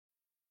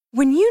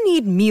When you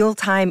need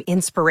mealtime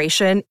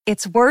inspiration,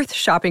 it's worth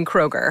shopping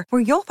Kroger,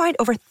 where you'll find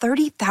over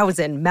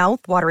 30,000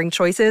 mouth-watering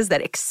choices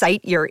that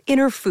excite your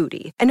inner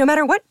foodie. And no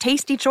matter what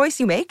tasty choice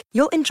you make,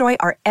 you'll enjoy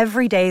our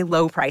everyday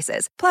low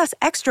prices, plus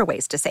extra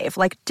ways to save,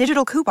 like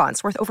digital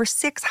coupons worth over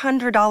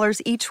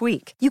 $600 each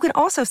week. You can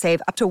also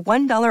save up to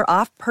 $1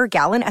 off per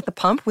gallon at the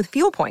pump with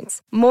fuel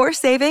points. More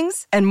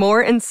savings and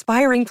more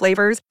inspiring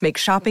flavors make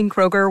shopping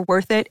Kroger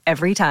worth it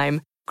every time.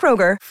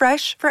 Kroger,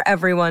 fresh for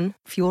everyone.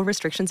 Fuel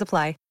restrictions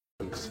apply.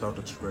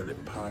 Celtics Reddit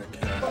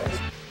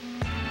podcast.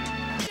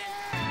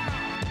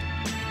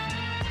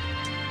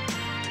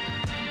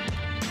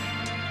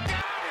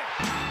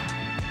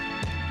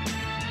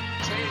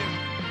 Tatum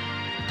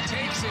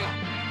takes it,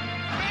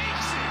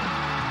 makes it.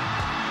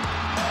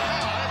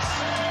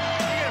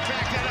 You gotta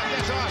back that up.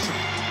 That's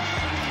awesome.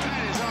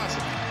 That is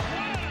awesome.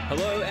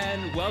 Hello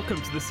and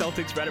welcome to the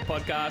Celtics Reddit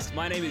podcast.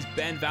 My name is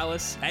Ben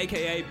Vallis,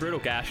 aka Brutal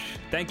Gash.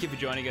 Thank you for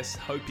joining us.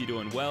 Hope you're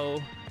doing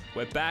well.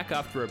 We're back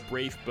after a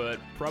brief but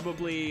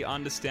probably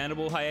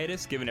understandable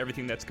hiatus given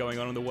everything that's going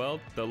on in the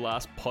world. The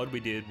last pod we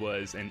did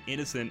was an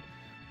innocent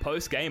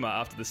post-gamer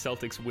after the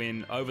Celtics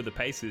win over the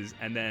Pacers,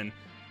 and then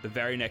the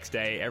very next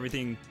day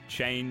everything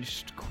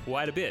changed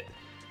quite a bit.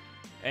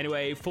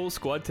 Anyway, full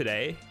squad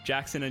today.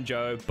 Jackson and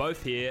Joe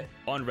both here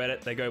on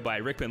Reddit. They go by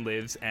Rickman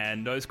Lives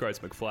and Nose Groats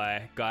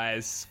McFly.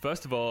 Guys,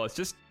 first of all, it's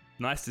just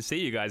nice to see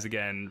you guys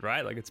again,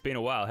 right? Like, it's been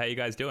a while. How you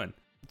guys doing?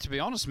 To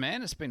be honest,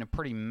 man, it's been a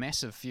pretty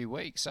massive few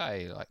weeks,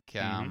 eh?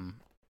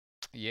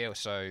 Yeah,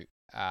 so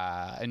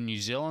in New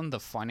Zealand, the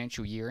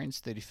financial year ends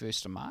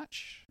 31st of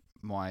March.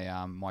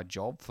 My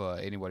job, for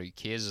anybody who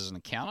cares, is an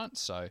accountant,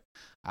 so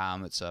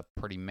it's a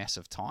pretty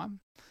massive time.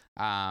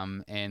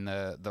 And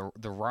the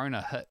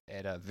Rona hit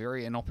at a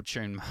very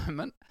inopportune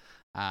moment.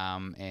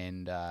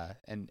 And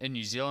in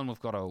New Zealand,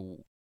 we've got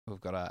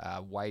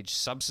a wage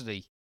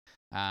subsidy,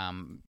 I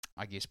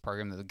guess,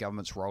 program that the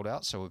government's rolled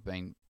out. So we've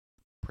been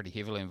pretty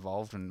heavily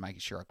involved in making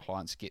sure our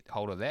clients get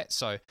hold of that.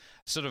 So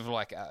sort of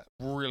like a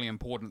really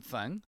important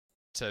thing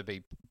to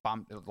be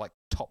bumped, like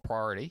top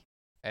priority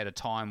at a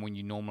time when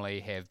you normally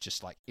have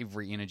just like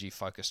every energy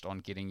focused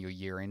on getting your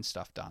year-end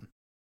stuff done.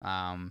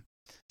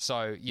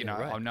 So you know,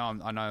 right. I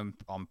know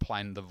I'm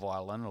playing the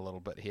violin a little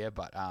bit here,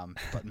 but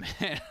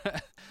man,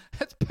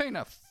 it's been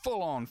a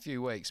full-on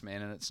few weeks,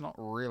 man, and it's not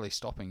really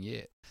stopping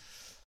yet.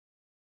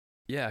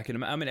 Yeah,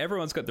 I mean,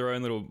 everyone's got their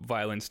own little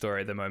violin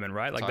story at the moment,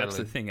 right? Like, Totally. That's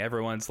the thing.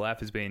 Everyone's life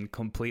has been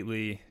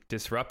completely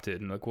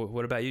disrupted. And like,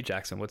 what about you,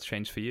 Jackson? What's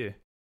changed for you?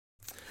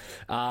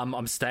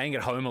 I'm staying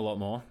at home a lot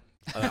more.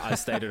 I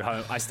stayed at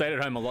home. I stayed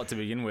at home a lot to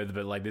begin with,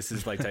 but like this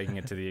is like taking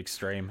it to the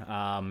extreme.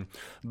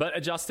 But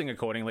adjusting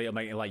accordingly. I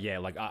mean,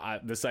 like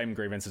I the same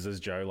grievances as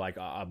Joe. Like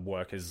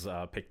work has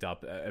picked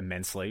up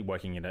immensely,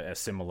 working in a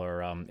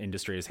similar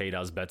industry as he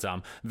does. But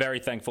very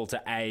thankful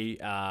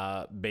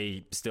to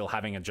be still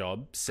having a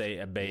job.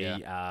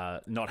 B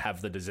not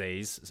have the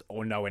disease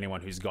or know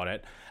anyone who's got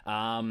it.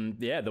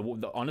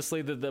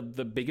 Honestly,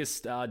 the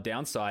biggest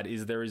downside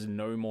is there is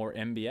no more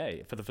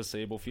NBA for the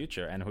foreseeable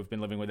future, and we've been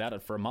living without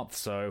it for a month.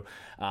 So.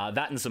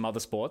 That and some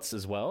other sports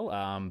as well.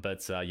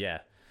 But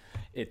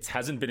it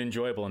hasn't been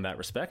enjoyable in that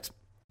respect.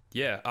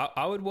 Yeah,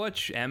 I would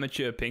watch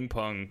amateur ping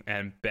pong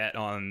and bet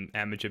on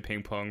amateur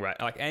ping pong, right?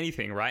 Like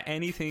anything, right?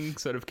 Anything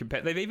sort of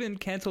They've even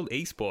cancelled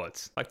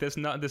esports. Like there's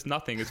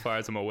nothing as far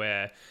as I'm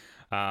aware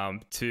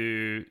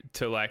to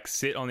like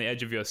sit on the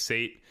edge of your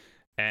seat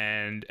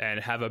and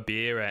have a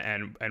beer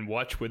and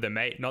watch with a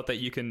mate. Not that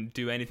you can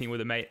do anything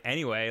with a mate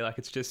anyway. Like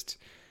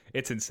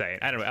it's insane.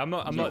 Anyway, I'm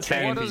not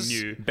saying anything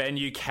new. Ben,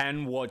 you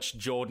can watch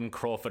Jordan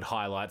Crawford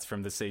highlights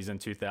from the season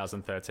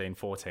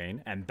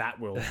 2013-14, and that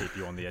will keep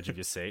you on the edge of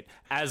your seat,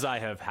 as I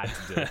have had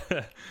to do.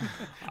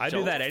 I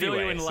do that anyway.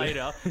 Fill you in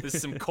later.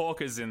 There's some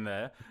corkers in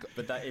there,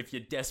 but if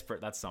you're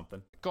desperate, that's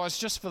something. Guys,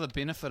 just for the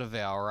benefit of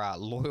our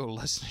loyal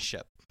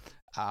listenership,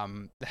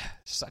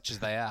 such as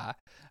they are,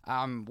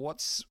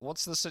 what's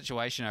the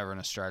situation over in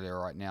Australia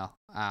right now?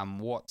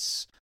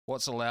 What's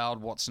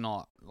allowed? What's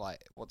not?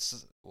 Like,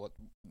 what's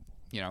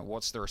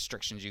the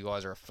restrictions you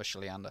guys are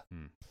officially under?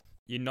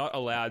 You're not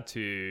allowed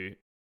to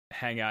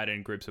hang out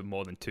in groups of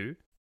more than two,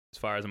 as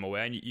far as I'm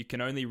aware. And you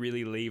can only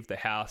really leave the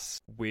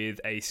house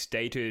with a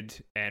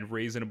stated and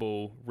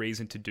reasonable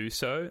reason to do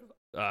so,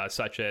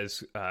 such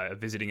as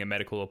visiting a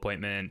medical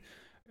appointment,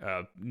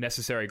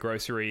 necessary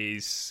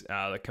groceries,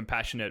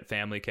 compassionate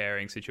family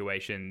caring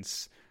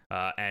situations,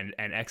 and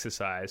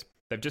exercise.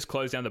 They've just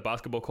closed down the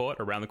basketball court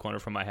around the corner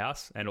from my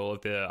house and all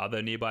of the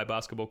other nearby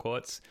basketball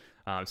courts.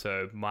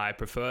 So my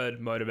preferred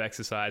mode of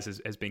exercise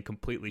has been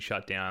completely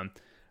shut down.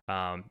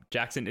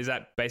 Jackson, is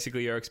that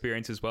basically your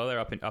experience as well? They're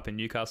up in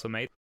Newcastle,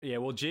 mate? Yeah,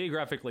 well,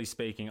 geographically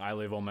speaking, I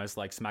live almost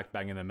like smack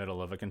bang in the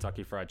middle of a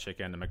Kentucky Fried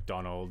Chicken, a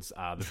McDonald's,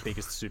 the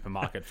biggest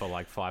supermarket for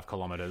like 5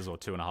 kilometers or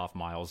 2.5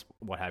 miles,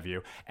 what have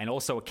you, and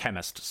also a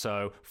chemist.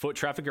 So foot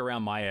traffic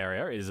around my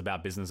area is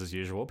about business as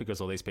usual because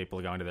all these people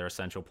are going to their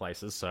essential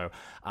places. So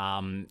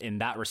in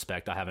that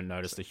respect, I haven't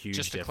noticed a huge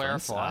difference. Just to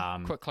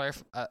clarify, quick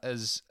clarify,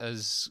 is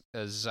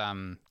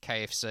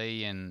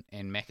KFC and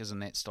Macca's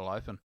and that still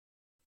open?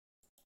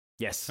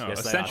 Yes, Oh,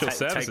 yes, they essential are.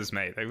 services,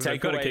 mate.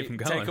 They've got to keep them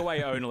going.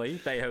 Takeaway only.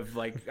 They have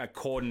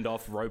cordoned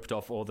off, roped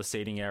off all the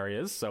seating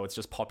areas, so it's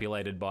just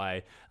populated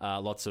by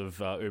lots of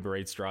Uber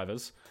Eats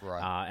drivers,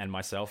 Right. and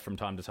myself from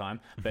time to time.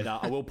 But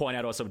I will point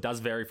out also, it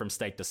does vary from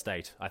state to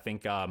state. I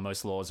think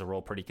most laws are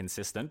all pretty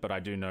consistent, but I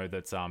do know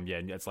that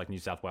it's like New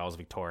South Wales,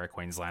 Victoria,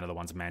 Queensland are the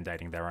ones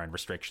mandating their own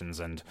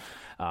restrictions and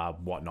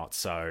whatnot.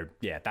 So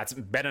yeah, that's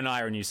Ben and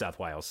I are in New South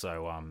Wales,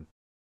 so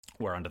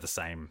we're under the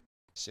same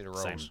Set of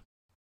rules.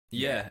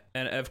 Yeah,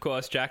 and of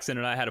course, Jackson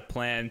and I had a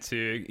plan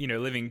to,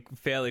 living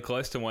fairly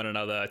close to one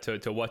another,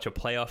 to watch a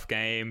playoff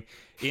game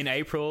in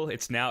April.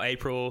 It's now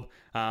April.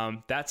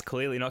 That's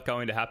clearly not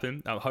going to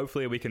happen.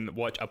 Hopefully, we can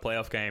watch a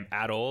playoff game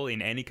at all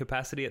in any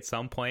capacity at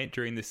some point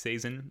during this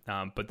season,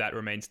 but that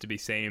remains to be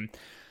seen.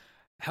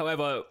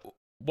 However,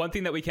 one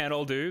thing that we can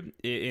all do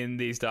in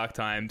these dark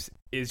times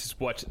is just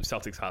watch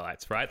Celtics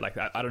highlights, right? Like,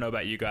 I don't know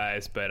about you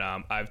guys, but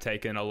I've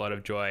taken a lot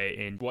of joy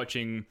in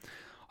watching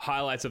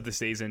highlights of the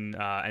season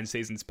and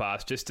seasons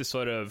past, just to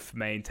sort of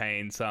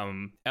maintain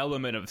some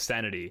element of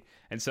sanity.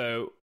 And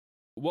so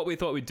what we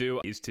thought we'd do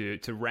is to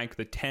rank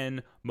the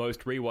 10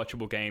 most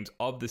rewatchable games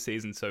of the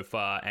season so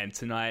far. And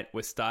tonight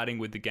we're starting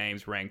with the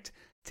games ranked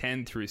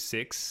 10 through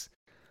 6.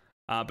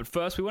 But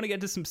first, we want to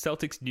get to some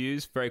Celtics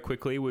news very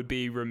quickly. Would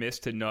be remiss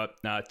to not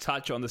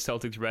touch on the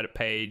Celtics Reddit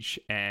page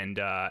and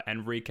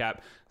recap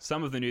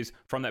some of the news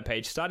from that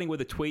page, starting with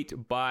a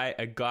tweet by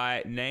a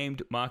guy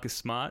named Marcus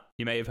Smart.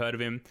 You may have heard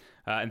of him.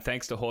 And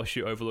thanks to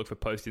Horseshoe Overlook for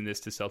posting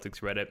this to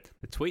Celtics Reddit.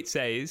 The tweet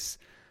says,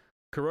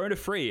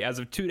 "Corona-free as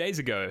of 2 days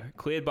ago,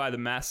 cleared by the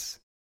Mass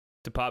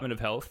Department of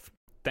Health.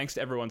 Thanks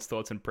to everyone's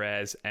thoughts and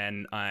prayers,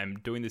 and I'm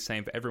doing the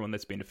same for everyone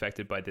that's been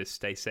affected by this.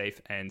 Stay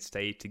safe and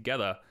stay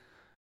together.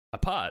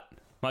 Apart.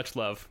 Much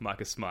love,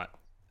 Marcus Smart."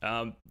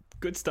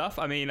 Good stuff.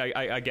 I mean,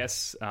 I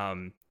guess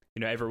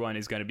everyone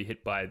is going to be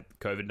hit by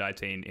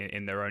COVID-19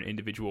 in their own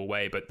individual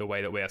way, but the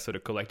way that we are sort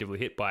of collectively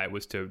hit by it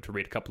was to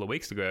read a couple of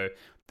weeks ago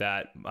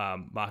that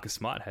Marcus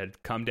Smart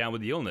had come down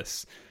with the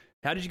illness.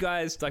 How did you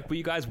guys, were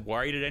you guys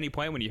worried at any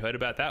point when you heard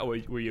about that, or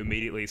were you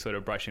immediately sort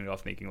of brushing it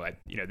off, thinking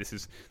this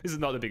is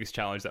not the biggest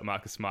challenge that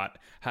Marcus Smart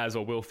has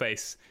or will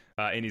face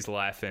in his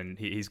life, and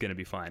he's going to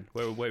be fine?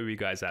 Where were you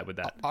guys at with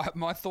that?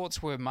 My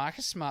thoughts were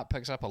Marcus Smart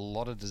picks up a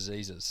lot of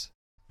diseases.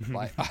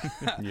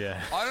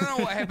 Yeah. I don't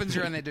know what happens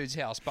around that dude's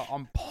house, but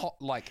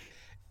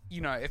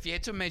if you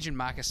had to imagine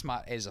Marcus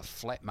Smart as a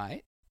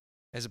flatmate,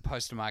 as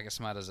opposed to Marcus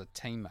Smart as a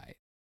teammate,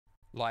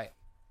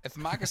 if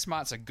Marcus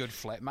Smart's a good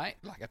flatmate,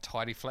 like a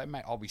tidy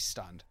flatmate, I'll be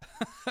stunned.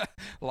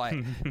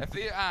 If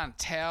there aren't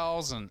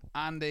towels and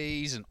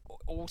undies and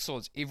all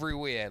sorts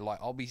everywhere,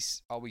 I'll be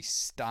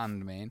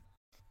stunned, man.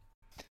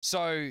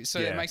 So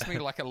it makes me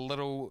a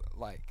little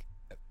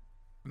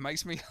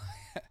makes me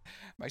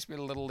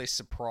a little less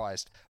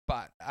surprised.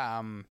 But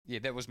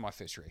that was my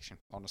first reaction,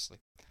 honestly.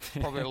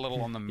 Probably a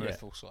little on the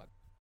mirthful side.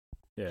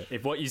 Yeah,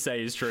 if what you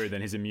say is true,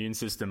 then his immune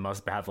system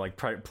must have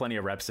plenty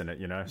of reps in it,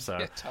 So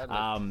yeah,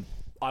 totally.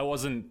 I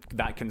wasn't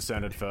that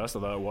concerned at first,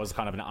 although it was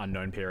kind of an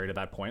unknown period at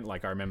that point.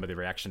 I remember the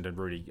reaction to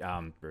Rudy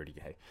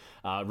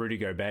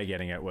Gobert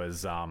getting it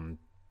was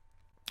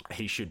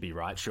he should be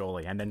right,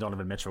 surely. And then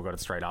Donovan Mitchell got it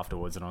straight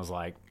afterwards, and I was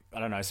like, I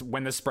don't know. So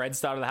when the spread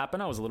started to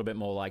happen, I was a little bit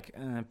more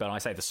but when I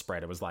say the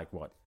spread, it was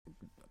what?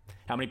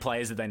 How many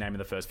players did they name in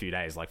the first few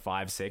days?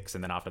 5, 6,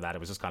 and then after that, it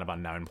was just kind of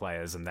unknown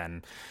players, and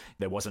then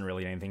there wasn't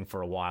really anything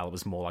for a while. It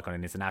was more on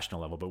an international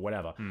level, but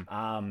whatever.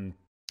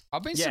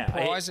 I've been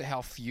surprised at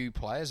how few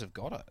players have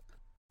got it.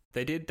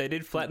 They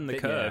did flatten the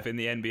curve in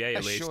the NBA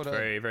at least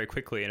very, very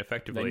quickly and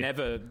effectively.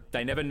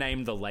 They never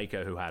named the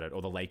Laker who had it,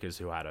 or the Lakers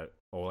who had it,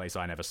 or at least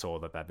I never saw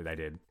that they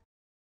did.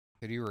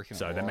 Who do you reckon?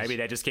 So then maybe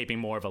they're just keeping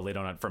more of a lid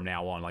on it from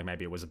now on.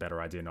 Maybe it was a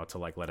better idea not to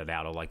let it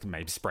out, or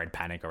maybe spread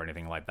panic or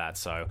anything like that.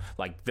 So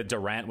the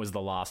Durant was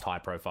the last high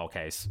profile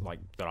case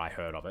that I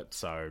heard of it.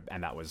 So,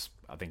 and that was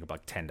I think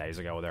 10 days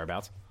ago or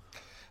thereabouts.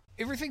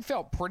 Everything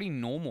felt pretty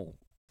normal.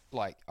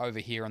 Over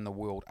here in the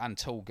world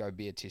until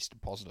Gobert tested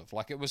positive.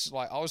 It was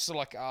I was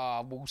sort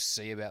of we'll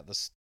see about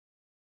this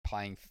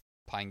playing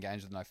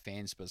games with no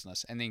fans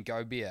business. And then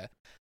Gobert,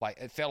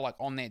 it felt like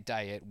on that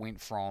day it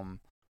went from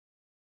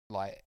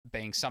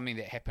being something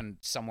that happened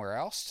somewhere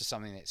else to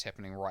something that's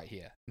happening right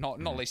here.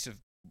 Not least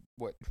of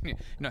what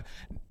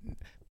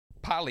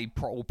partly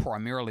or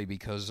primarily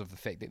because of the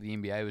fact that the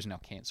NBA was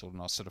now cancelled,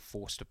 and I was sort of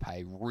forced to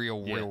pay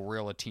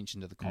real attention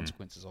to the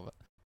consequences of it.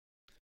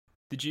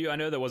 I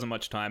know there wasn't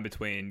much time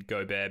between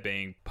Gobert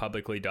being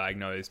publicly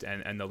diagnosed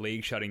and the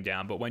league shutting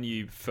down, but when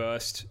you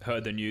first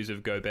heard the news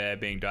of Gobert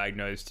being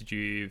diagnosed, did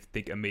you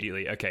think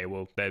immediately, okay,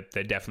 well, they're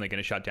definitely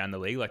going to shut down the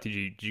league?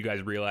 Did you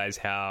guys realize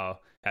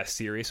how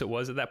serious it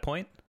was at that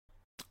point?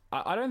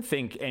 I don't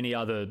think any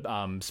other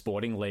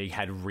sporting league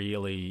had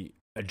really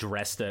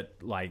addressed it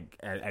like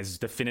as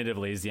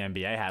definitively as the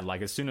NBA had.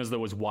 Like as soon as there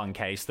was one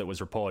case that was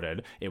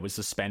reported, it was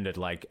suspended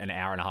like an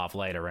hour and a half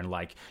later, and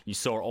like you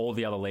saw all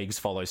the other leagues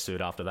follow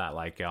suit after that.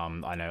 Like I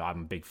know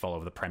I'm a big follower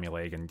of the Premier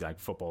League and like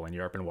football in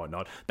Europe and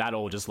whatnot. That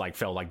all just like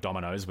fell like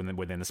dominoes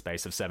within the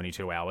space of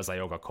 72 hours. They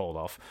all got called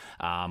off.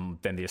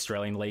 Then the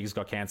Australian leagues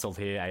got cancelled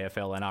here,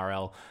 AFL,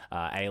 NRL,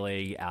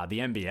 A-League, the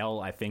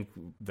NBL. I think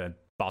the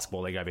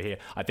basketball league over here,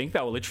 I think they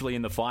were literally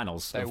in the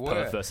finals of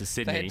Perth versus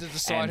Sydney. They had to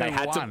decide and they who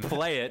had won. to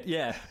play it,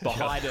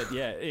 behind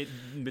it,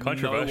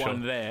 no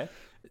one there.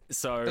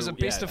 So it was a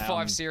best of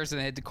 5 series,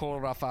 and they had to call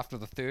it off after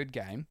the third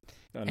game,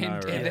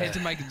 and they had to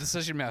make a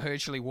decision about who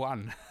actually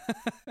won.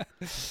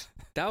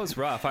 That was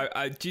rough.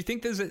 Do you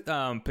think there's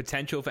a,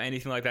 potential for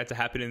anything like that to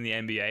happen in the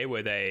NBA,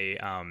 where they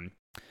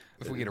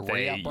if we get a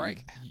re-out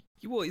break?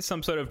 Well,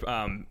 some sort of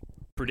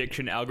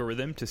prediction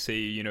algorithm to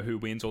see, who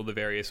wins all the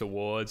various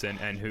awards and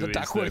who is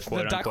the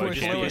quote-unquote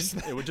champion. Lewis,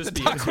 it would just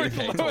the be a Duckworth 2K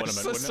Lewis tournament,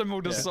 system will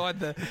decide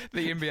the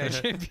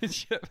NBA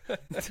championship.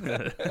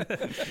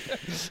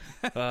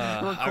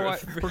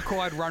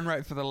 Required run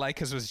rate for the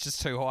Lakers was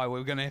just too high. We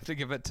were going to have to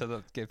give it to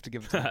the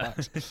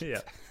Bucks.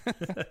 Yeah,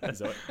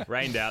 so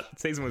rained out.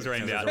 Season was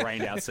rained out. It was a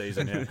rained out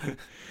season. Yeah.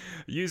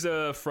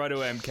 User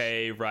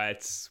FrodoMK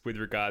writes, with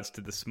regards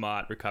to the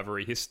smart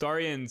recovery,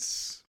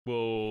 historians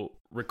will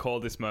recall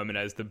this moment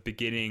as the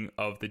beginning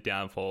of the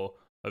downfall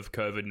of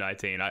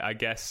COVID-19. I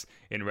guess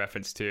in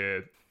reference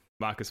to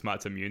Marcus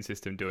Smart's immune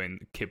system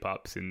doing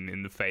kip-ups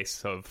in the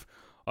face of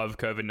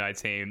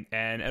COVID-19.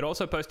 And it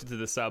also posted to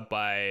the sub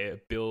by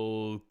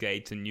Bill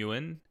Gates and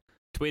Ewan,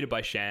 tweeted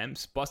by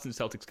Shams. Boston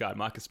Celtics guard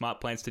Marcus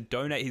Smart plans to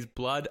donate his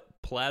blood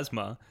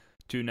plasma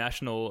to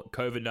National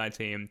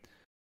COVID-19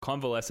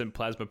 Convalescent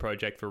Plasma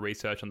Project for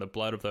research on the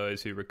blood of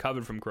those who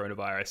recovered from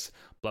coronavirus.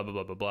 Blah, blah,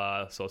 blah, blah,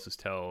 blah. Sources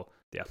tell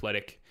The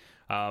Athletic.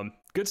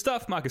 Good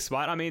stuff, Marcus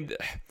Smart. I mean,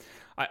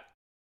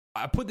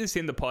 I put this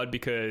in the pod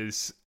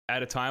because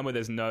at a time where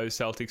there's no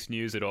Celtics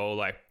news at all,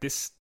 like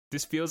this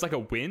feels like a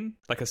win,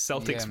 like a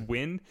Celtics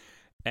win.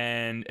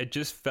 And it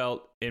just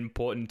felt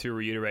important to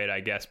reiterate, I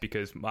guess,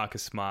 because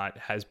Marcus Smart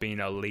has been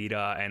a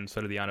leader and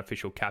sort of the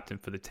unofficial captain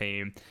for the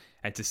team.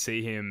 And to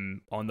see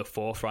him on the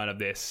forefront of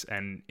this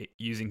and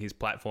using his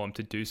platform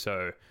to do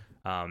so,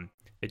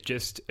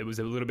 it was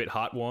a little bit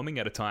heartwarming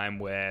at a time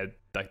where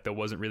like there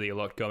wasn't really a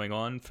lot going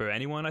on for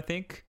anyone, I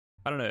think.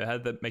 I don't know. How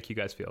did that make you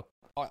guys feel?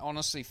 I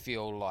honestly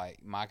feel like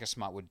Marcus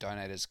Smart would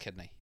donate his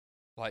kidney,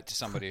 like to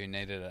somebody who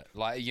needed it.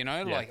 Like,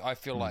 like I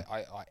feel like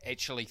I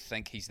actually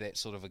think he's that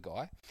sort of a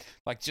guy.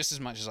 Like just as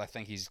much as I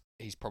think he's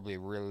probably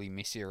really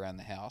messy around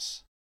the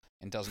house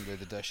and doesn't do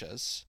the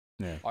dishes.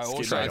 Yeah. I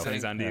also think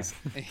his undies.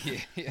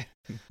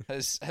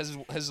 His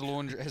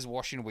laundry, his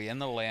washing will be in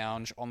the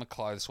lounge on the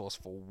clothes horse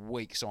for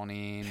weeks on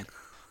end.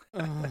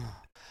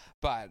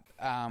 But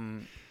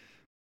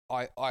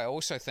I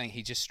also think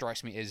he just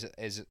strikes me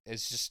as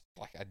just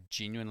like a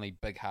genuinely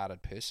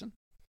big-hearted person.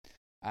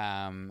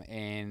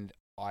 And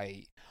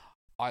I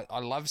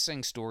love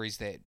seeing stories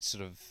that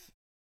sort of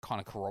kind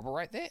of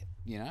corroborate that,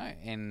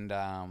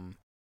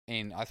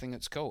 and I think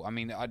it's cool. I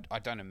mean, I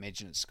don't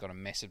imagine it's got a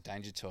massive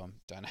danger to him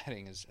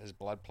donating his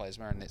blood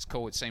plasma, and that's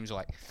cool. It seems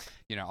like,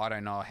 I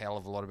don't know a hell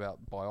of a lot about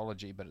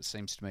biology, but it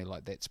seems to me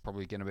like that's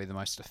probably going to be the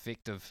most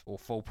effective or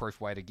foolproof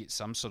way to get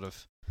some sort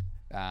of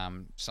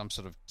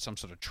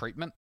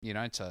treatment,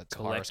 to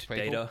collect people.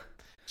 Data.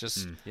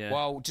 Just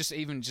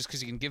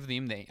because you can give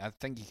them that, I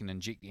think you can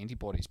inject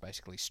antibodies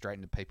basically straight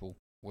into people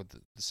with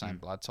the same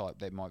blood type.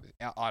 That might be,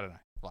 I don't know.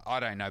 Like,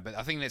 I don't know, but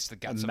I think that's the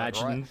guts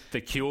Imagine of it, right?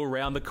 the queue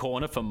around the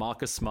corner for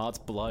Marcus Smart's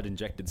blood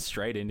injected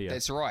straight into you.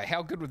 That's right.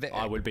 How good would that be?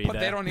 I would be Put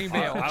there. that on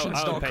eBayauctions.com.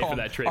 I would pay for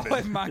that treatment. I'll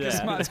have Marcus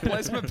Smart's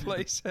plasma,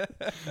 please.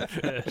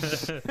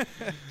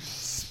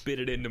 Spit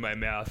it into my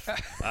mouth.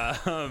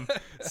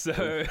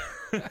 So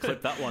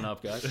clip that one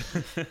up, guys.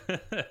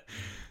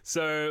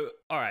 So,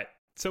 all right.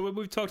 So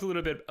we've talked a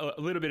little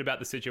bit about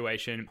the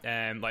situation,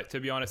 and like,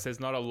 to be honest, there's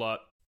not a lot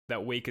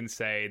that we can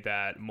say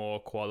that more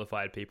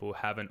qualified people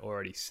haven't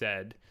already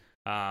said.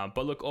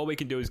 But look, all we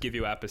can do is give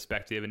you our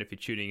perspective, and if you're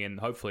tuning in,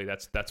 hopefully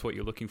that's what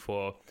you're looking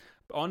for.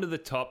 On to the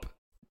top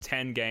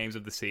 10 games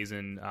of the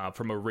season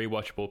from a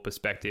rewatchable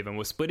perspective, and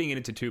we're splitting it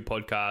into 2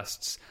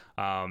 podcasts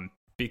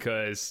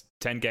because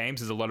 10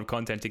 games is a lot of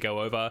content to go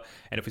over,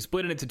 and if we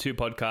split it into 2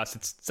 podcasts,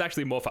 it's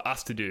actually more for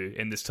us to do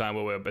in this time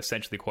where we're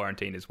essentially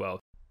quarantined as well.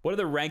 What are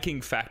the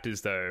ranking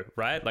factors, though,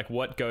 right? Like,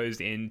 what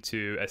goes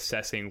into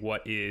assessing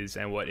what is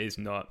and what is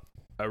not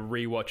a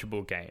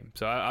rewatchable game?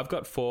 So I've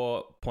got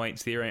 4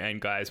 points here,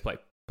 and guys,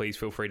 please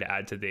feel free to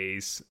add to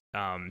these.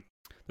 The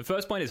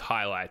first point is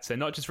highlights, and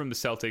not just from the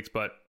Celtics,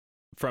 but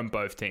from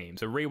both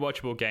teams. A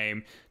rewatchable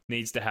game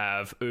needs to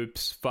have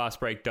oops, fast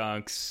break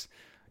dunks,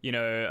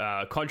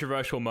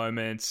 controversial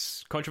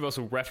moments,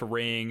 controversial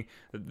refereeing.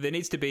 There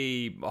needs to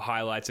be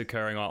highlights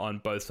occurring on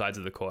both sides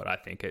of the court, I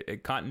think.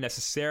 It can't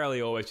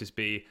necessarily always just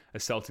be a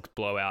Celtics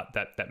blowout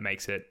that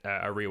makes it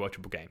a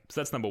rewatchable game.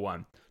 So that's number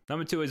 1.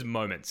 Number 2 is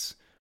moments.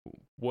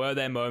 Were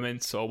there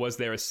moments, or was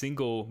there a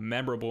single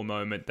memorable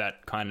moment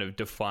that kind of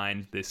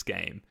defined this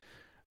game?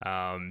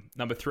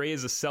 Number 3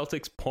 is the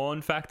Celtics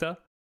porn factor,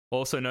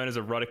 also known as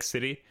erotic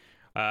city.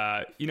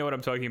 You know what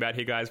I'm talking about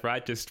here, guys,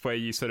 right? Just where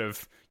you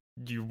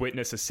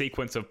witness a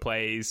sequence of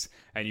plays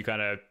and you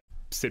kind of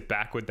sit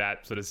back with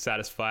that sort of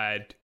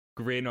satisfied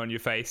grin on your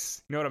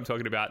face. You know what I'm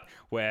talking about?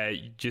 Where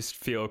you just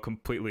feel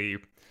completely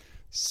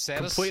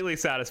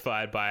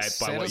satisfied by what you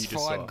just saw.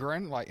 Satisfied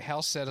grin? Like,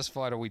 how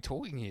satisfied are we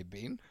talking here,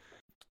 Ben?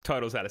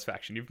 Total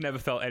satisfaction. You've never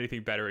felt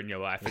anything better in your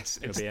life. It's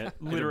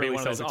literally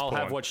one of those, I'll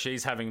have what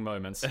she's having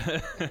moments.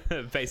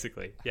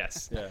 Basically,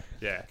 yes.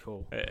 Yeah.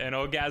 Cool. An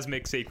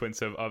orgasmic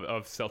sequence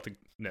of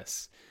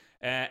Celticness.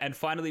 And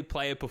finally,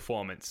 player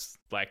performance.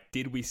 Like,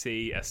 did we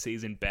see a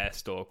season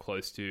best or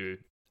close to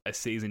a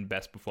season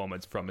best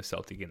performance from a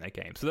Celtic in that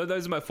game? So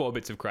those are my 4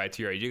 bits of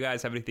criteria. Do you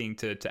guys have anything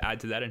to add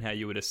to that and how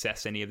you would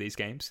assess any of these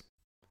games?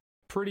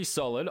 Pretty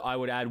solid. I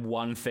would add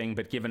one thing,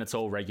 but given it's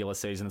all regular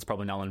season, it's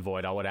probably null and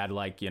void. I would add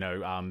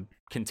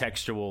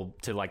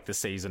contextual to like the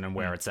season and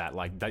where it's at.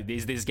 Like,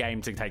 is this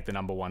game to take the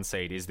number 1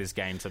 seed? Is this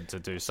game to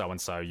do so and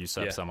so?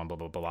 Usurp someone, blah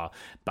blah blah.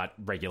 But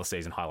regular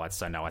season highlights.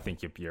 So no, I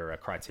think your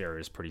criteria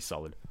is pretty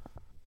solid.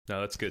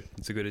 No, that's good.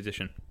 It's a good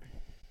addition.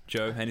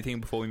 Joe,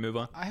 anything before we move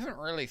on? I haven't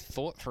really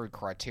thought through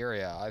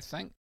criteria. I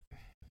think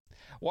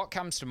what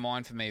comes to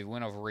mind for me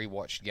when I've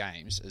rewatched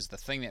games is the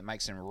thing that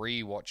makes them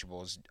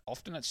rewatchable is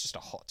often it's just a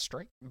hot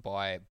streak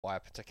by a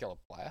particular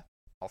player.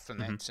 Often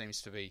that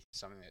seems to be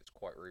something that's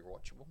quite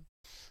rewatchable.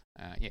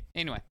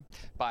 Anyway,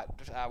 but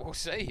we'll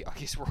see. I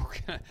guess we're all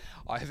gonna.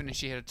 I haven't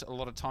actually had a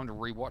lot of time to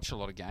rewatch a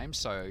lot of games,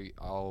 so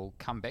I'll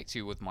come back to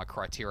you with my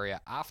criteria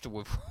after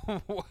we've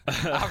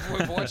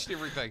watched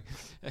everything.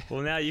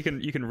 Well, now you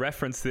can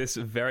reference this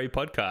very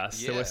podcast.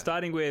 So we're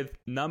starting with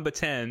number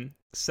 10,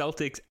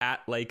 Celtics at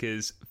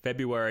Lakers,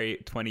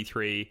 February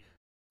 23,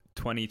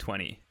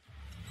 2020.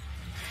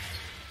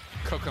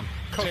 Cook him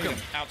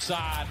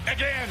outside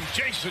again.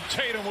 Jason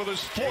Tatum with his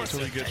 4th. Until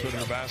he gets rid of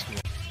the basketball.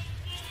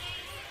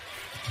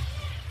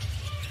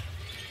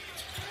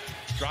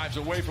 Drives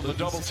away from the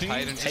double team.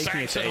 Tatum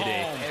taking it to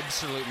AD.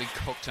 Absolutely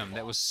cooked him.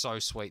 That was so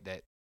sweet,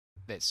 that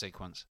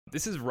sequence.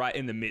 This is right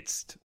in the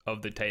midst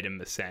of the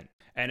Tatum ascent.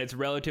 And it's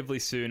relatively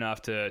soon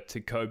after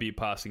to Kobe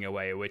passing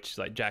away, which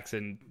like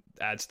Jackson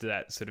adds to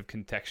that sort of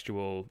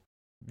contextual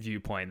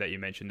viewpoint that you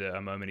mentioned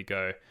a moment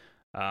ago.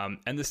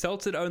 And the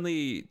Celts had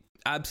only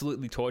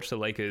absolutely torched the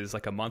Lakers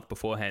like a month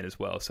beforehand as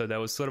well. So there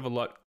was sort of a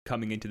lot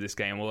coming into this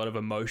game, a lot of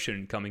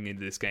emotion coming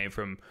into this game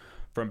from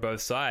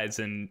both sides.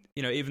 And,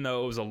 you know, even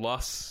though it was a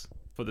loss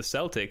for the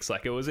Celtics,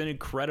 like it was an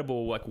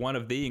incredible, like one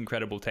of the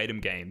incredible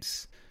Tatum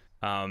games.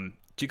 Do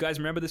you guys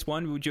remember this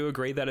one? Would you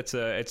agree that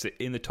it's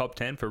in the top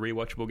 10 for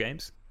rewatchable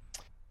games?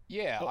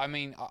 Yeah, I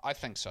mean, I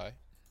think so.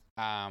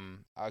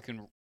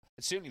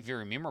 It's certainly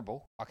very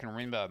memorable. I can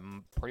remember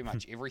pretty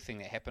much everything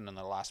that happened in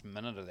the last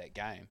minute of that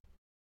game.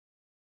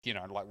 You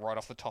know, like right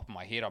off the top of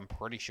my head, I'm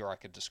pretty sure I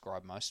could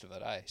describe most of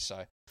it,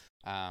 So,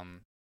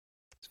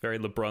 it's very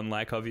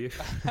LeBron-like of you.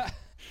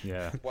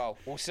 Yeah. Well,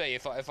 we'll see.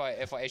 If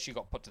I actually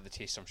got put to the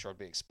test, I'm sure I'd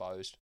be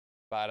exposed.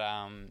 But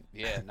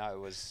it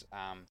was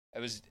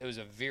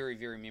a very,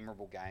 very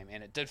memorable game,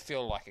 and it did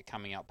feel like a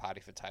coming out party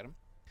for Tatum.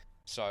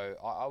 So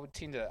I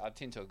tend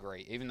to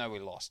agree, even though we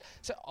lost.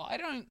 So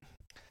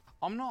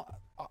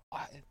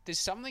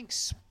there's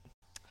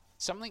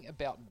something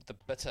about the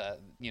bitter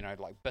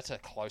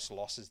close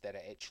losses that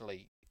are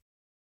actually,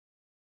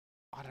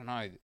 I don't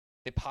know,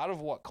 they're part of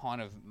what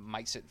kind of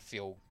makes it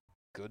feel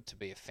good to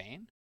be a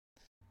fan.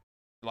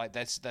 Like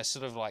that's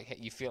sort of like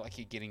you feel like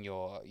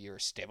you're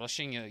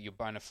establishing your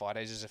bona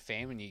fides as a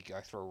fan when you go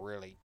through a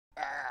really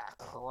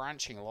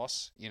crunching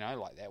loss,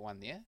 like that one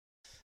there.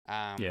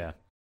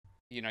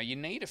 You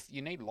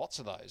need lots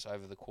of those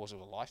over the course of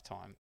a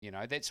lifetime.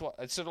 It's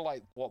sort of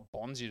like what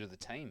bonds you to the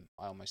team,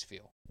 I almost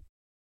feel.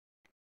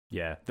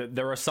 Yeah,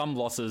 there are some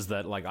losses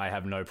that like I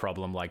have no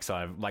problem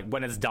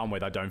when it's done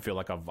with, I don't feel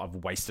like I've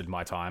wasted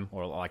my time,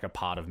 or like a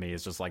part of me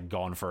is just like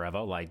gone forever.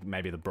 Like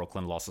maybe the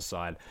Brooklyn loss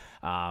aside,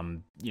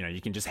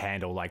 you can just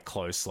handle like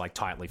close, like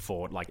tightly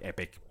fought, like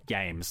epic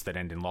games that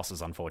end in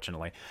losses,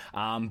 unfortunately.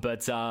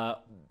 But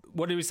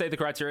what did we say the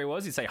criteria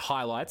was? You'd say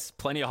highlights,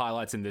 plenty of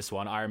highlights in this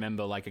one. I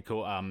remember like a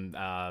cool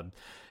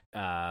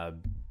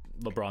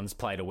LeBron's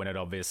play to win it,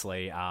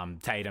 obviously.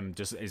 Tatum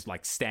just is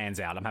like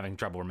stands out. I'm having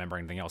trouble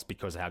remembering anything else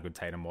because of how good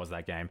Tatum was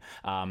that game.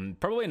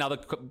 Probably another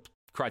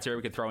criteria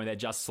we could throw in there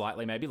just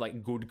slightly, maybe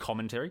like good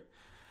commentary,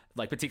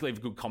 like particularly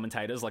good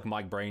commentators like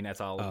Mike Breen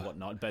et al. And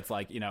whatnot. But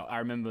like, I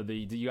remember do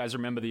you guys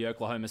remember the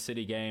Oklahoma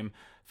City game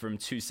from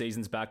 2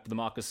 seasons back, the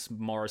Marcus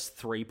Morris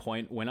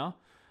 3-point winner?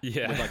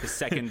 Yeah. With like a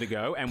second to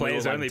go, and we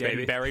were like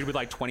dead buried with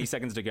like 20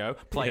 seconds to go.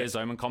 Players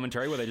own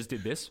commentary where they just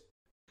did this.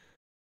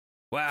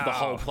 Wow. The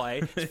whole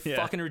play. It's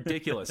fucking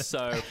ridiculous.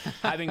 So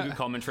having good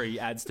commentary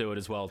adds to it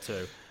as well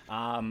too.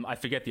 I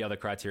forget the other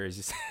criteria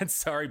you said.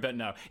 Sorry, but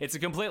no. It's a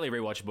completely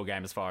rewatchable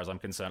game as far as I'm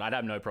concerned. I'd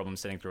have no problem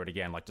sitting through it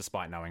again, like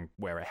despite knowing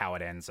how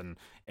it ends and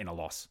in a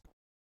loss.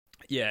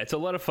 Yeah, it's a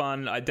lot of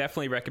fun. I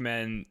definitely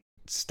recommend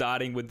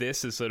starting with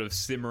this is sort of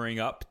simmering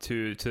up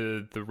to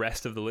the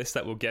rest of the list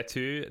that we'll get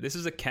to. This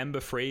is a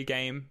Kemba free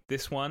game,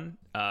 this one.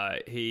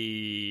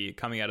 He,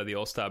 coming out of the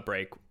All-Star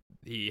break,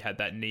 he had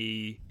that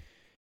knee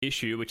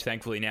issue, which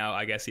thankfully now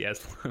I guess he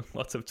has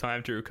lots of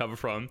time to recover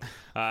from.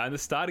 And the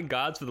starting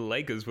guards for the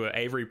Lakers were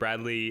Avery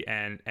Bradley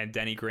and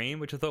Danny Green,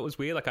 which I thought was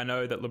weird. Like, I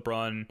know that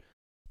LeBron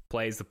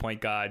plays the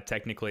point guard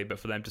technically, but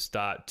for them to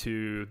start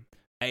two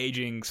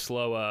aging,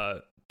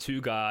 slower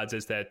two guards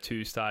as their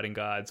two starting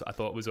guards, I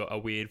thought was a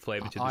weird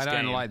flavor to this game.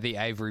 I don't like the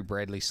Avery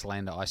Bradley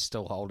slander. I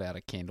still hold out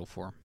a candle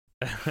for him.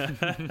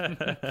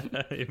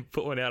 You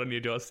put one out on your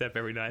doorstep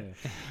every night.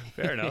 Yeah.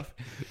 Fair enough.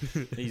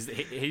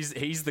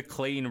 He's the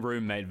clean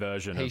roommate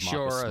version of Marcus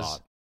sure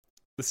Smart.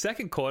 The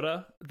second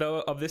quarter, though,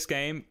 of this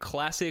game,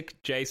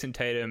 classic Jason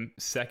Tatum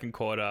second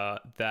quarter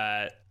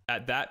that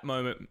at that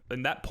moment,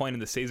 in that point in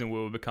the season, we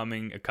were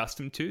becoming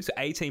accustomed to. So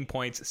 18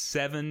 points,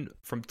 7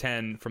 from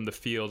 10 from the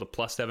field, a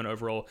 +7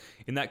 overall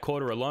in that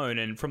quarter alone.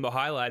 And from the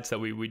highlights that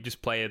we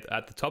just play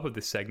at the top of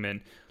this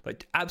segment,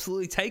 like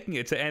absolutely taking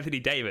it to Anthony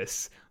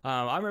Davis.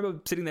 I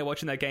remember sitting there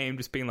watching that game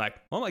just being like,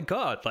 oh my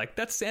God, like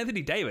that's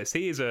Anthony Davis.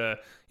 He is an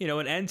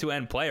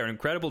end-to-end player, an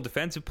incredible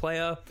defensive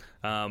player,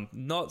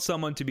 not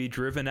someone to be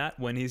driven at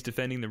when he's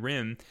defending the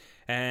rim.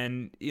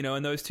 And,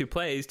 in those two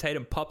plays,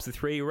 Tatum pops the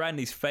three right in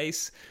his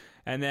face,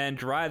 and then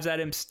drives at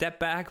him, step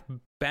back,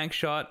 bank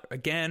shot,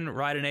 again,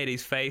 right in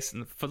AD's face.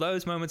 And for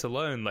those moments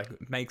alone,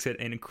 like, makes it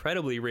an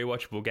incredibly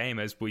rewatchable game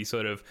as we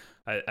sort of,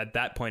 at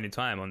that point in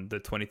time, on the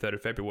 23rd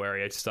of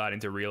February, are starting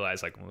to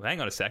realize, like, well, hang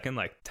on a second,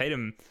 like,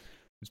 Tatum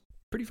was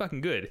pretty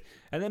fucking good.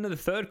 And then in the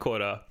third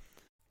quarter,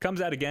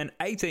 comes out again,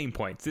 18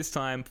 points, this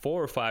time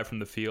 4 or 5 from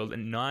the field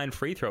and 9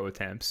 free throw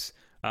attempts,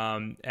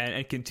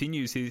 and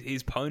continues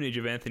his ponage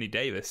of Anthony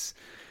Davis.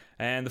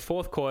 And the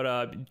fourth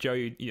quarter, Joe,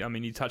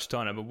 you touched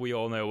on it, but we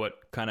all know what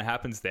kind of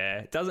happens there.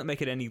 It doesn't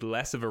make it any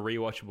less of a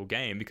rewatchable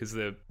game because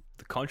the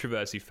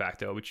controversy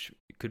factor, which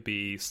could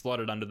be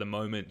slotted under the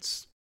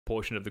moments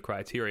portion of the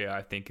criteria,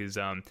 I think is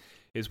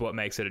what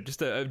makes it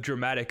just a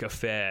dramatic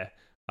affair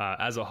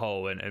as a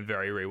whole and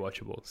very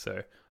rewatchable.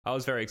 So I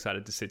was very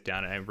excited to sit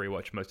down and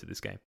rewatch most of this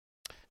game.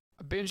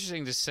 It'd be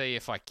interesting to see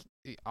if I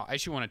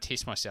actually want to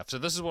test myself. So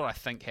this is what I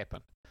think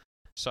happened.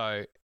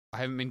 So I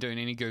haven't been doing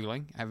any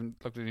Googling. I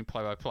haven't looked at any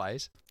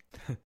play-by-plays.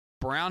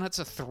 Brown hits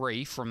a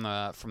 3 from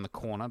the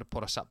corner to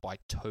put us up by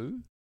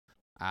 2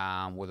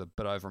 with a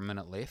bit over a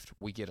minute left.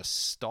 We get a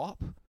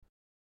stop.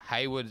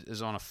 Hayward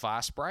is on a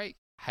fast break.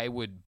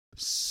 Hayward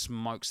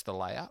smokes the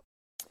layup.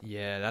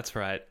 Yeah, that's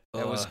right.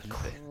 That was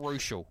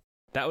crucial.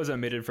 That was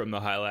omitted from the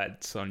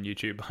highlights on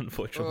YouTube,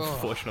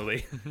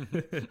 unfortunately.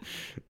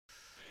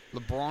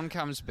 LeBron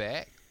comes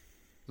back.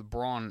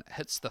 LeBron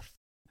hits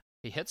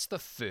the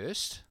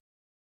first.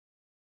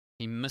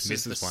 He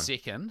misses the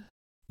second.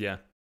 Yeah.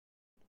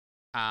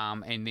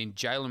 And then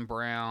Jaylen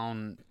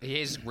Brown, he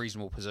has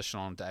reasonable position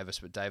on Davis,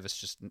 but Davis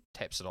just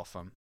taps it off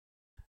him.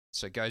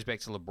 So it goes back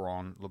to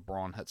LeBron.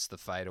 LeBron hits the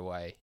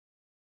fadeaway,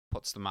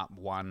 puts them up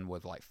 1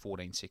 with like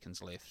 14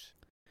 seconds left.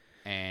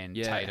 And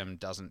Tatum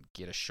doesn't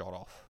get a shot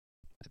off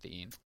at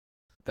the end.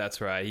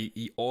 That's right.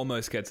 He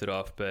almost gets it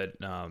off, but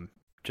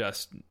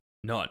just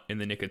not in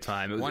the nick of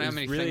time. How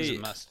many things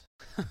it missed?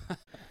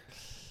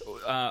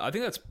 I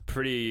think that's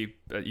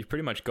you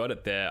pretty much got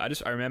it there.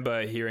 I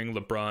remember hearing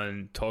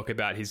LeBron talk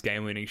about his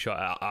game-winning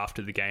shot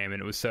after the game,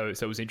 and it was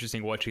it was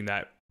interesting watching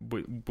that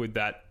with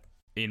that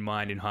in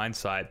mind in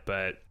hindsight,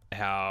 but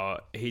how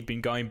he'd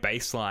been going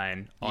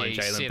baseline on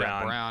Jaylen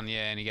Brown.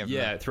 And he gave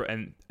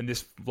and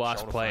this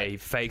last play, he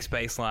fakes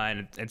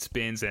baseline and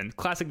spins, and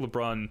classic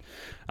LeBron.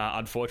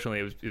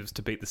 Unfortunately, it was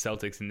to beat the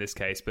Celtics in this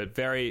case, but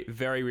very,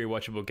 very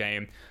rewatchable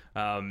game.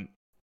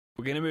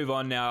 We're going to move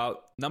on now.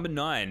 Number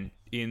 9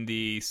 in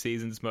the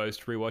season's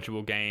most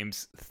rewatchable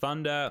games,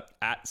 Thunder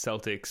at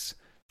Celtics,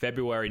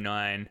 February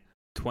 9,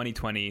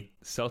 2020.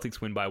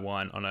 Celtics win by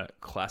 1 on a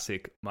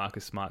classic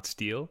Marcus Smart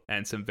steal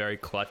and some very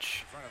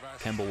clutch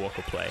Kemba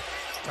Walker play.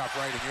 Top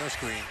right of your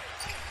screen.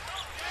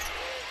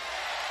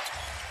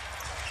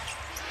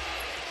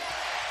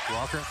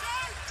 Walker.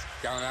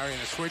 Gallinari in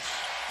the switch.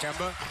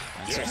 Kemba.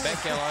 Don't sit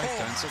back, Gallo.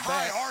 Don't sit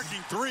back. High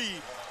arcing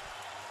 3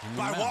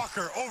 by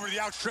Walker over the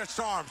outstretched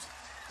arms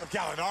of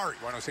Gallinari.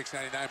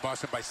 106.99,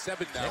 Boston by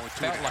 7 now. It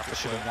felt like they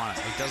should have won it.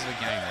 He does it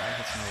again, right?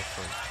 That's another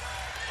 3.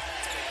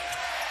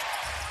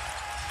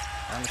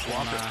 Down the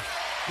corner.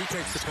 He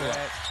takes the pull-up.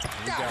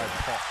 Here we go.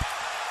 Pop.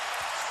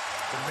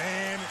 The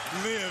man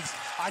lives.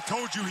 I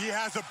told you he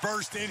has a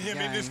burst in him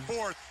in this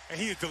fourth,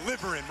 and he is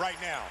delivering right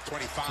now.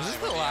 25. This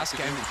is the last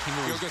game that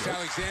Kemba was Gilgeous good.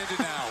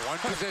 Alexander now. One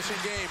possession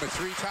game, a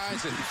 3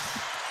 ties it.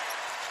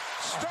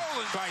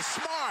 Stolen by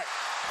Smart.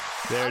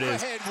 There it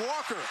is. Ahead,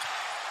 Walker.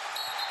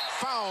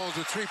 Fouls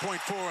with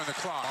 3.4 on the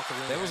clock.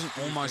 That was an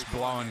almost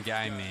blown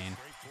game, man.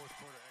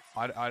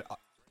 I'd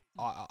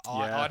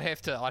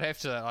have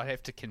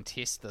to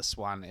contest this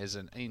one as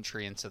an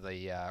entry into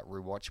the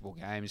rewatchable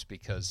games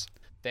because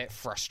that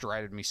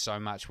frustrated me so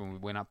much when we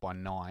went up by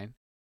 9.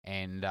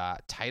 And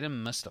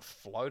Tatum missed a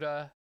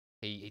floater.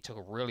 He took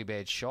a really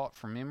bad shot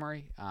from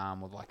memory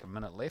with like a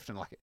minute left, and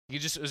like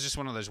It was just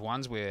one of those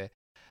ones where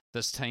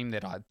this team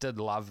that I did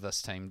love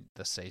this team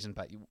this season,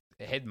 but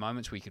it had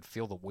moments where you could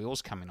feel the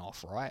wheels coming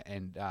off, right?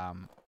 And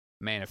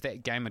man, if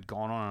that game had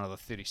gone on another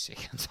 30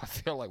 seconds, I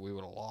feel like we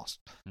would have lost.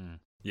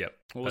 Yep.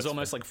 Well, it was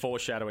almost like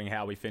foreshadowing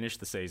how we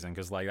finished the season,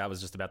 because like that was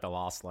just about the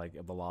last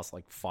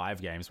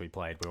 5 games we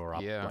played. We were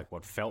up like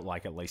what felt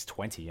like at least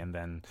 20, and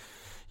then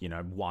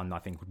won I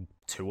think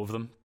 2 of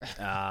them.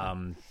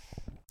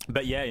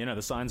 But yeah,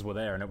 the signs were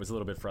there, and it was a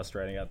little bit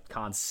frustrating. I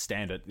can't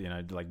stand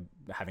it, like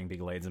having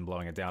big leads and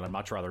blowing it down. I'd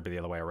much rather it be the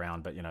other way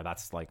around, but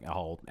that's like a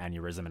whole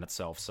aneurysm in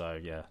itself. So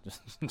yeah,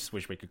 just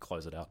wish we could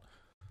close it out.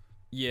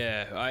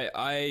 Yeah,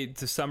 I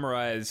to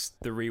summarize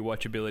the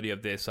rewatchability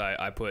of this,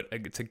 I put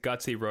it's a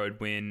gutsy road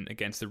win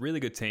against a really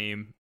good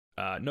team.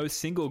 No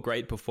single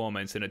great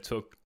performance, and it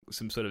took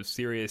some sort of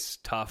serious,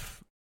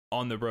 tough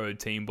on the road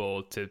team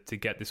ball to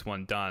get this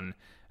one done.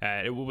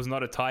 It was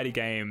not a tidy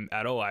game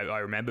at all. I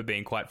remember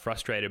being quite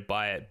frustrated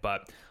by it,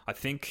 but I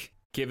think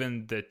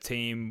given the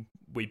team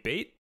we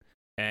beat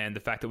and the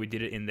fact that we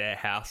did it in their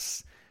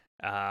house,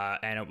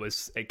 and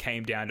it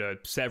came down to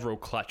several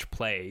clutch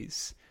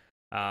plays.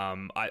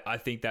 I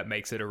think that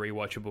makes it a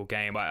rewatchable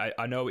game.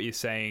 I know what you're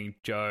saying,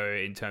 Joe,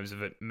 in terms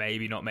of it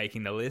maybe not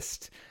making the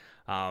list,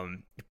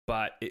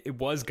 but it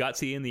was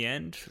gutsy in the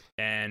end,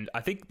 and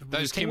I think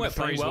those Kemba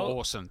threes were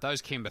awesome.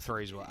 Those Kemba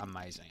threes were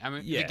amazing. I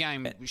mean, the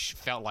game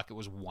felt like it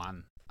was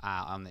won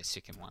on that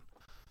second one.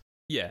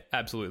 Yeah,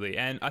 absolutely.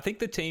 And I think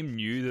the team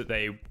knew that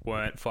they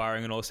weren't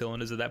firing on all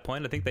cylinders at that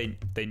point. I think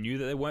they knew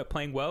that they weren't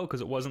playing well,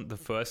 because it wasn't the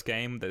first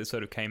game that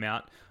sort of came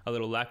out a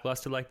little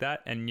lackluster like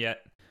that, and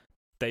yet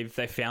they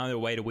found a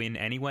way to win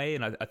anyway,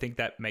 and I think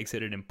that makes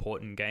it an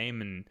important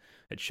game, and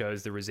it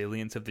shows the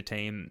resilience of the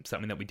team,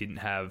 something that we didn't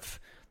have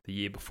the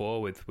year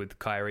before with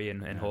Kyrie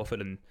and Horford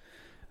and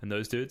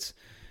those dudes.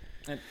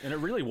 And it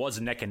really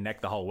was neck and neck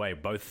the whole way,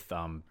 both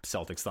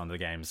Celtics Thunder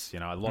games.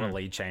 A lot of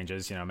lead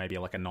changes, maybe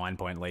like a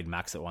 9-point lead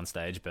max at one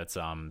stage. But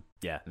I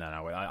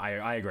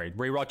agree.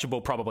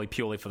 Rewatchable probably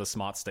purely for the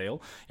smart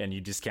steal, and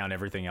you discount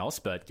everything else.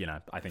 But,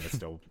 I think it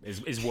still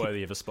is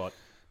worthy of a spot.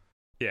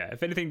 Yeah,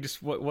 if anything,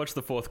 just watch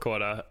the fourth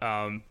quarter.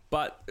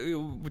 But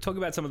we're talking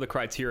about some of the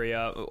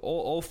criteria.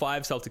 All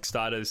 5 Celtic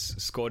starters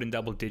scored in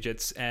double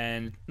digits.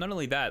 And not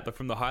only that, but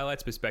from the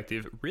highlights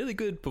perspective, really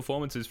good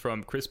performances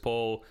from Chris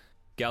Paul,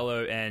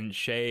 Gallo, and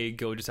Shai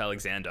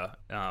Gilgeous-Alexander.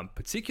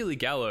 Particularly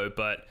Gallo,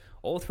 but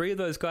all 3 of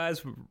those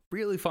guys were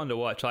really fun to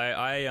watch.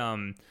 I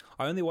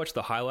only watched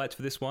the highlights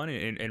for this one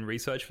in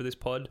research for this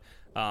pod.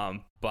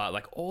 But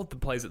like all the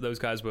plays that those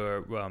guys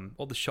were,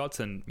 all the shots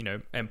and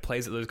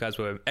plays that those guys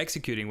were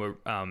executing were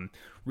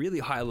really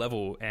high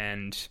level,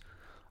 and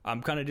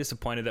I'm kind of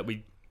disappointed that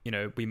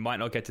we might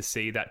not get to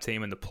see that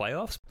team in the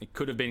playoffs. It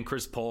could have been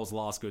Chris Paul's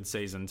last good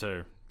season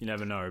too. You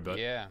never know, but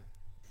yeah.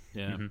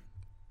 Mm-hmm.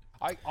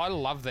 I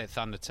love that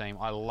Thunder team.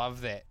 I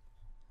love that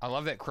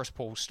Chris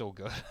Paul's still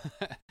good.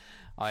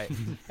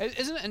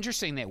 Isn't it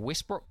interesting that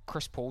Westbrook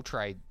Chris Paul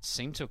trade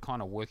seemed to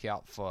kind of work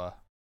out for?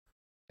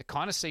 It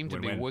kind of seemed to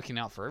be working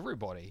out for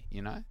everybody,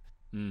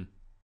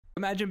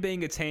 Imagine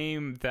being a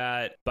team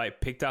that like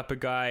picked up a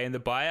guy in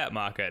the buyout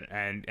market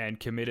and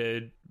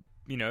committed,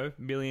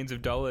 millions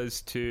of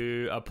dollars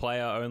to a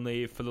player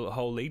only for the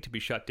whole league to be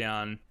shut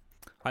down.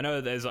 I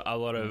know there's a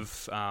lot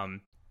of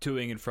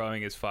toing and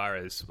froing as far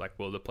as like,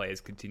 will the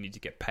players continue to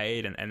get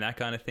paid and that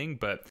kind of thing,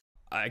 but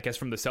I guess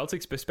from the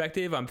Celtics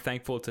perspective, I'm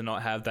thankful to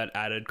not have that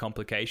added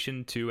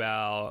complication to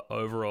our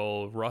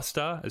overall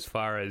roster as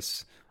far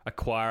as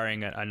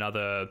acquiring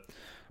another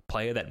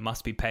player that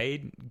must be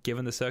paid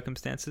given the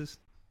circumstances.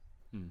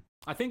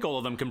 I think all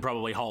of them can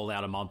probably hold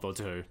out a month or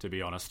two, to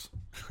be honest.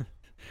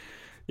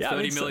 Yeah,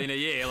 $30 million a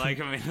year.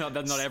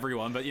 Not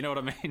everyone, but you know what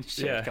I mean?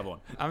 Shit, yeah. Come on.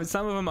 I mean,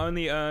 some of them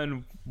only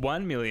earn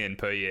 $1 million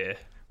per year,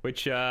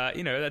 which,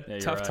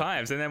 that's tough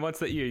times. And then once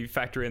that you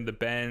factor in the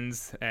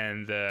bends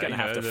and the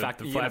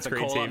flat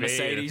screen TV.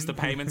 Mercedes, the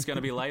payment's going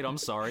to be late. I'm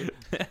sorry.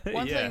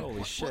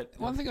 Holy shit.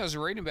 One thing I was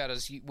reading about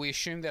is we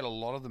assume that a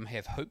lot of them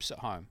have hoops at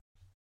home,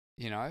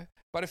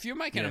 But if you're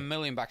making $1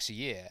 million a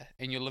year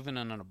and you're living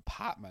in an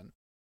apartment,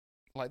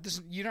 like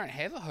this, you don't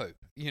have a hoop,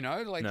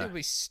 There'll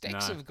be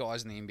stacks of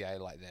guys in the NBA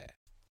like that.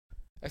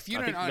 If you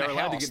don't own a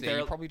house, then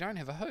you probably don't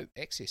have a hoop,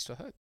 access to a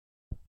hoop.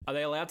 Are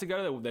they allowed to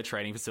go to their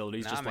training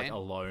facilities like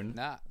alone?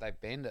 Nah, they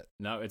banned it.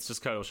 No, it's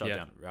just total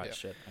shutdown. Yeah. Right, yep.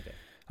 Shit. Okay.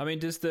 I mean,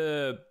 does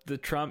the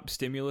Trump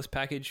stimulus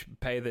package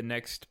pay the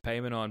next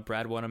payment on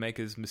Brad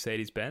Wanamaker's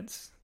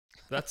Mercedes-Benz?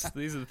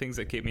 These are the things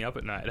that keep me up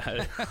at night.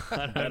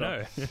 I don't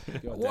know.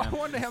 I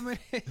wonder how many.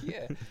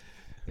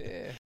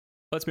 Yeah.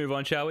 Let's move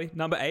on, shall we?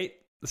 Number 8,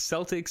 the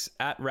Celtics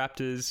at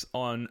Raptors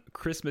on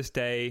Christmas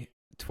Day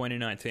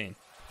 2019.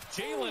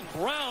 Jaylen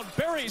Brown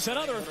buries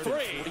another 3.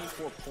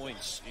 44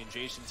 points in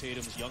Jason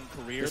Tatum's young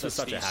career. This was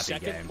such a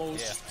happy game.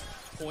 Most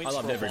points I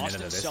loved for every minute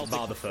Boston of this. Celtics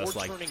About the first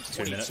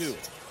 2 minutes.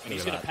 And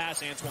he's going to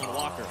pass Antoine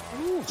Walker.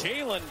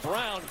 Jaylen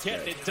Brown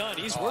getting it done.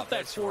 He's worth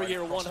that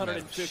 4-year,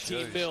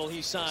 $115 million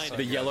he signed.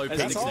 The yellow and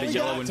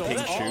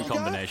pink shoe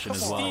combination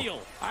as well.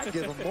 Steal. I'd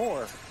give him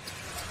more.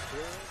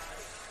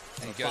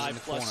 And he goes in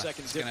the corner. 5+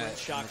 second difference,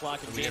 shot clock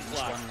and game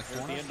clock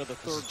at the end of the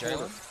third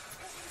quarter.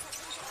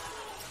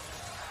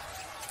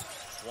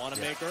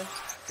 Wanamaker.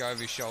 Go over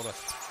your shoulder.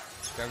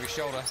 Go over your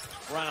shoulder.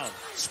 Brown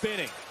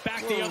spinning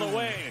back the other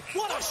way.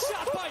 What a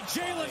shot by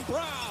Jaylen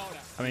Brown!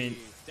 I mean,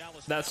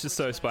 that's just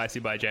so spicy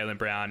by Jaylen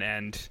Brown.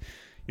 And,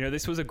 you know,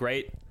 this was a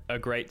great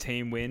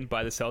team win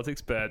by the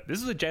Celtics, but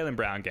this was a Jaylen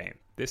Brown game.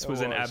 This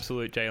was an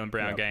absolute Jaylen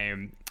Brown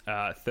game.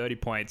 30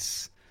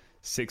 points,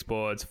 6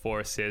 boards, 4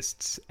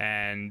 assists.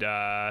 And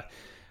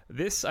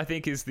this, I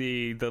think, is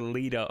the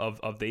leader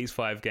of these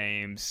 5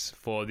 games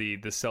for the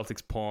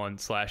Celtics porn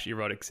 /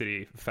 erotic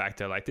city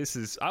factor. Like, this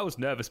is... I was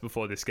nervous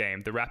before this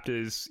game. The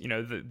Raptors, you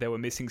know, they were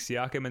missing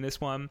Siakam in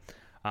this one.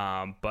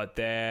 But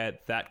they're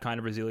that kind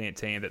of resilient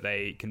team that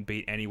they can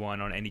beat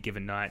anyone on any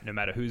given night, no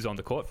matter who's on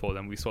the court for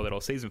them. We saw that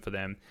all season for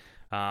them.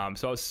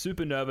 So I was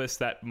super nervous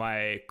that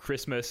my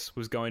Christmas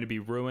was going to be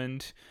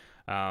ruined,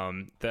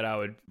 that I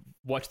would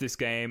watch this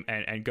game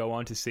and go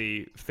on to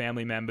see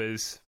family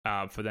members,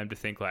 for them to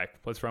think, like,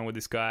 what's wrong with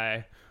this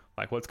guy?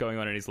 Like, what's going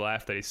on in his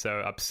life that he's so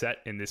upset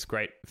in this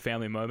great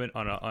family moment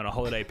on a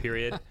holiday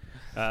period?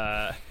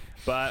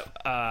 But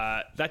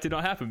that did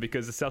not happen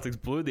because the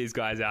Celtics blew these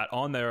guys out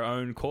on their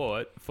own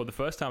court for the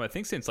first time, I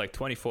think, since like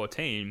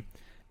 2014.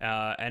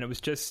 And it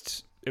was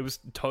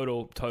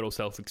total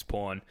Celtics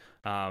porn.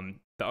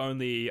 The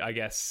only, I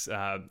guess,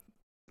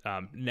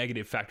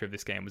 negative factor of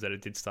this game was that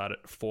it did start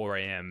at 4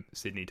 a.m.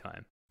 Sydney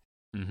time.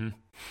 Mm-hmm.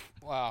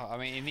 Wow, I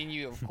mean, and then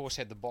you, of course,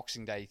 had the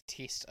Boxing Day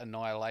test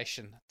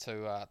annihilation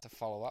to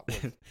follow up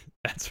with.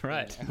 That's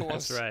right.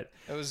 That's right.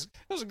 It was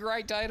a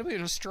great day to be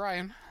an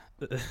Australian.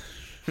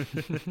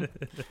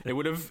 It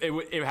would have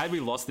had we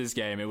lost this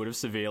game, it would have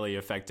severely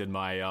affected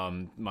my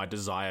my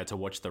desire to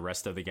watch the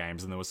rest of the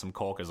games. And there was some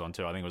corkers on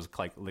too. I think it was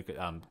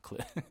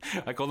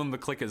I call them the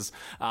clickers.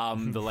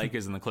 The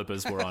Lakers and the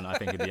Clippers were on, I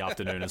think, in the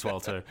afternoon as well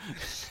too.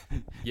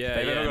 Yeah,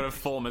 they've ever got to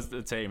form as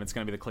a team, it's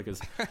going to be the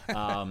Clickers.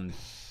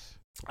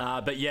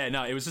 But yeah,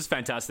 no, it was just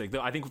fantastic.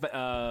 I think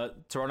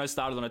Toronto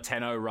started on a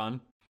 10-0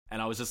 run.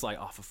 And I was just like,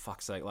 oh, for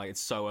fuck's sake, like,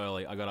 it's so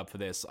early. I got up for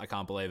this. I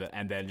can't believe it.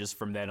 And then just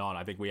from then on,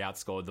 I think we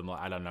outscored them.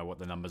 Like, I don't know what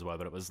the numbers were,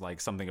 but it was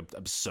like something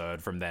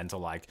absurd from then to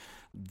like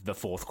the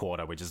fourth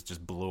quarter. We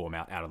just blew them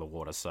out of the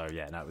water. So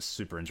yeah, no, it was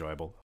super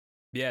enjoyable.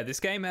 Yeah, this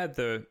game had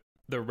the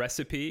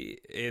recipe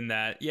in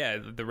that, yeah,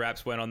 the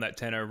Raps went on that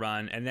 10-0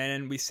 run. And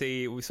then we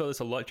saw this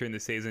a lot during the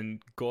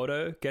season.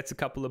 Gordo gets a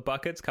couple of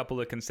buckets,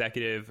 couple of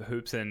consecutive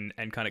hoops and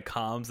kind of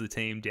calms the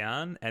team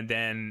down. And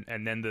then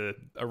the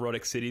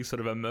erotic city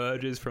sort of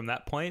emerges from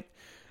that point.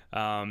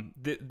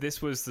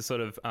 This was the sort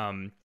of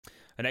an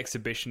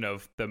exhibition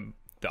of the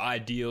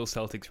ideal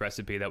Celtics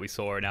recipe that we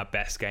saw in our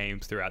best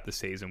games throughout the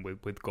season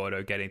with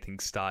Gordo getting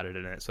things started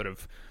and it sort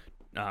of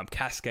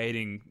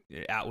cascading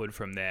outward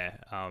from there.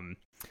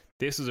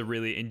 This was a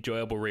really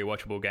enjoyable,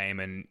 rewatchable game,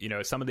 and you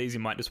know, some of these you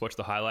might just watch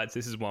the highlights.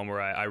 This is one where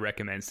I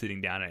recommend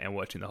sitting down and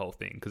watching the whole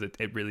thing because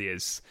it really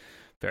is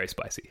very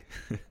spicy.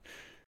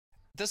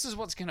 This is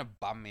what's going to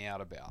bum me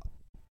out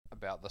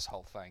about this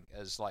whole thing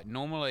is like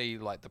normally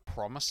like the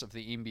promise of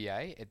the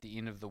NBA at the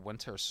end of the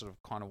winter is sort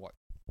of kind of what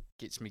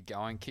gets me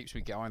going, keeps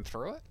me going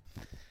through it.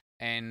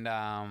 And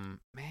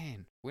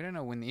man, we don't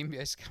know when the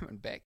NBA's coming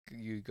back,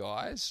 you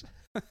guys.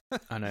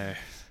 I know.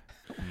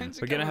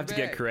 We're going to have to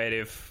get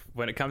creative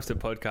when it comes to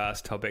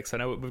podcast topics. I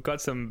know we've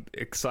got some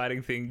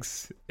exciting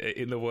things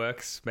in the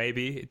works,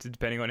 maybe,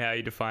 depending on how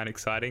you define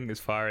exciting, as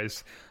far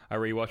as a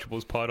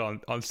Rewatchables pod on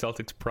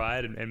Celtics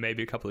Pride and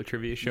maybe a couple of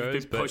trivia shows.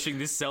 You've been pushing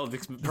this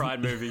Celtics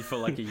Pride movie for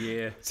like a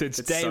year. Since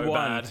day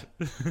one.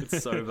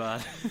 It's so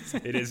bad.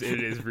 It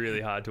is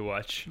really hard to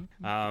watch.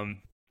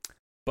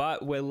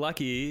 But we're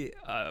lucky,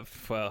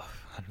 well,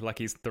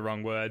 lucky is the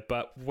wrong word,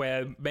 but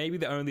we're maybe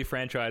the only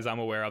franchise I'm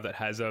aware of that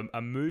has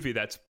a movie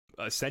that's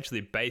essentially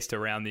based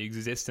around the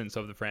existence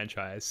of the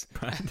franchise.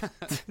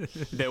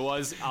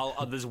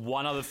 There's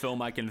one other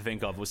film I can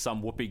think of, was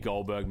some Whoopi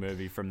Goldberg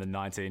movie from the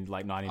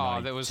 1992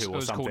 or something. It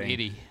was called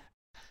Eddie.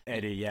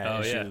 Eddie, yeah.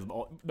 Oh, yeah.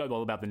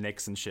 All about the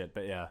Knicks and shit,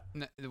 but yeah.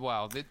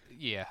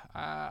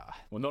 Yeah.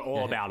 Well, not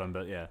all about them,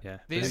 but yeah.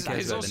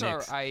 There's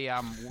also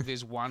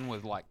there's one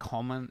with like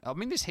Common. I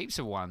mean, there's heaps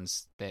of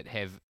ones that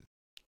have.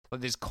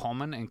 Like, there's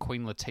Common and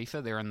Queen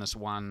Latifah. They're in this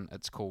one.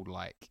 It's called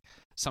like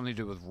something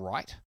to do with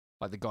Wright.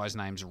 Like the guy's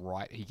name's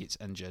Wright. He gets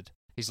injured.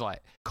 He's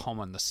like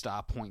Common, the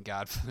star point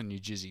guard for the New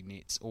Jersey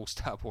Nets,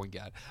 all-star point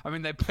guard. I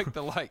mean, they picked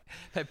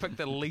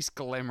the least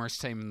glamorous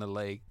team in the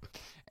league,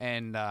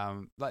 and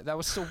like they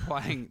were still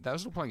playing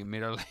at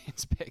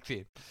Meadowlands back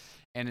then.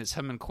 And it's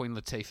him and Queen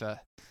Latifah,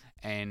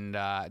 and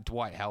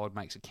Dwight Howard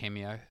makes a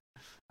cameo.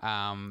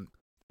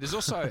 There's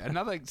also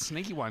another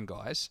sneaky one,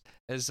 guys,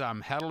 is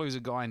How to Lose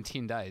a Guy in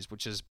 10 Days,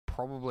 which is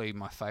probably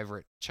my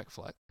favorite chick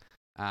flick.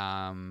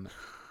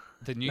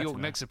 The New York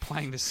Knicks are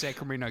playing the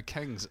Sacramento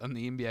Kings in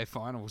the NBA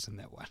Finals in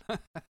that one.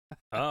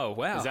 Oh,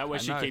 wow. Is that where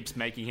she keeps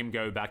making him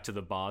go back to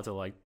the bar to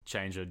like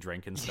change her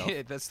drink and stuff?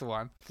 Yeah, that's the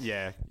one.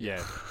 Yeah.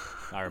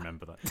 I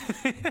remember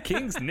that.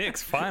 Kings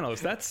Knicks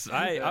Finals.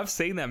 I've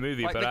seen that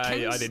movie, like, but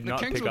I did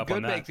not pick up on that. The Kings were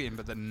good back then,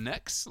 but the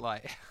Knicks,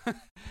 like,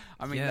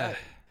 I mean,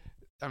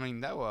 I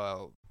mean, they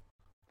were,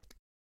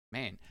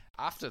 man,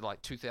 after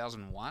like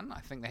 2001, I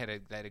think they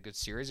had a good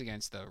series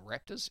against the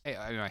Raptors.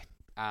 Anyway,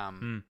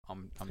 I'm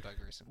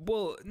digressing.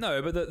 Well,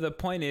 no, but the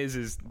point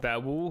is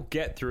that we'll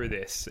get through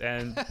this,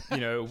 and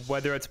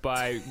whether it's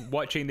by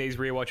watching these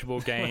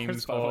rewatchable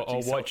games or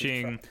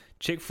watching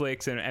chick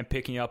flicks and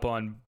picking up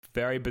on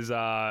very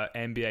bizarre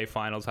NBA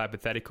Finals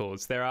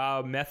hypotheticals, there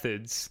are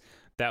methods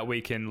that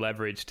we can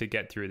leverage to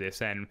get through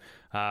this. And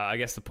I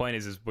guess the point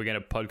is we're going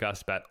to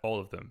podcast about all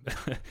of them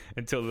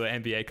until the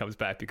NBA comes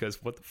back,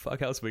 because what the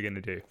fuck else are we going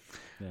to do?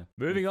 Yeah.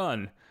 Moving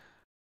on.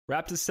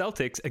 Raptors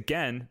Celtics,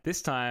 again,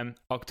 this time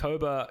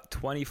October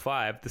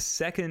 25, the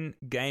second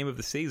game of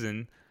the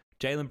season.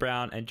 Jaylen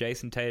Brown and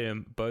Jason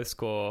Tatum both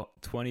score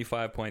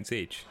 25 points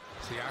each.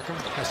 Siakam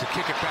has to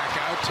kick it back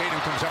out.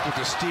 Tatum comes up with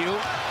the steal.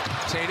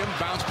 Tatum,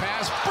 bounce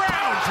pass.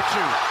 Brown for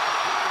two.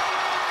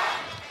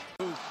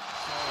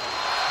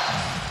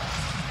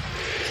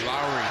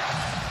 Lowry,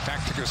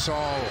 back to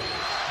Gasol.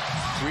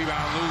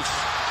 Rebound loose.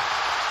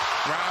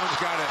 Brown's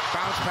got it.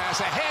 Bounce pass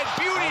ahead.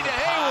 Beauty to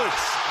Hayward.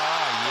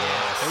 Oh,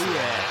 yes.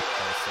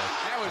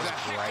 That was a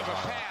heck of a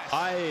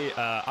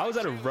pass. I was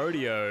at a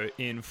rodeo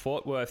in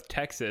Fort Worth,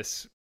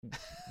 Texas,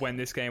 when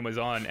this game was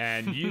on,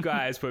 and you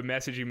guys were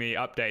messaging me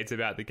updates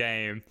about the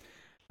game,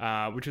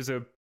 which was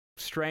a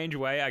strange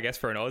way, I guess,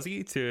 for an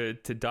Aussie to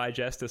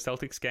digest a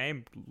Celtics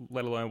game,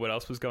 let alone what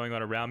else was going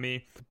on around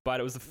me. But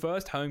it was the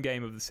first home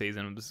game of the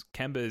season. It was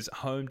Kemba's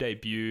home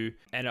debut,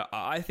 and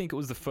I think it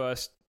was the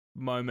first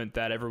moment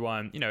that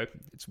everyone,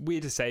 it's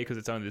weird to say because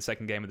it's only the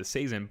second game of the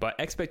season, but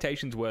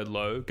expectations were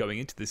low going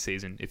into the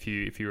season, if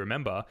you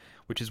remember,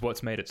 which is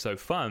what's made it so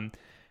fun.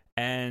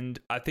 And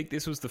I think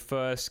this was the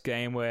first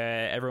game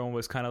where everyone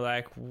was kind of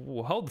like,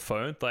 well, hold the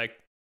phone. Like,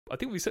 I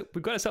think we've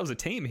got ourselves a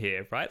team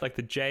here, right? Like,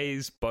 the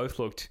Jays both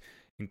looked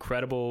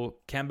incredible.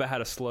 Kemba had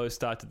a slow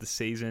start to the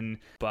season,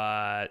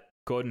 but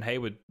Gordon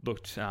Hayward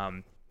looked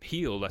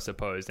healed, I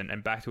suppose,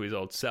 and back to his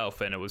old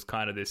self. And it was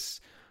kind of this,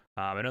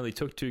 it only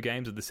took 2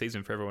 games of the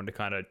season for everyone to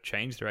kind of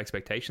change their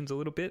expectations a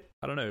little bit.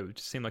 I don't know. It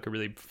just seemed like a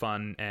really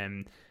fun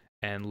and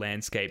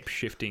landscape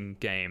shifting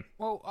game.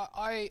 Well,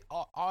 I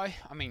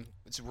mean,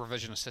 it's a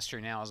revisionist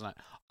history now, isn't it?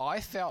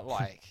 I felt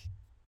like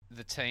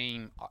the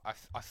team.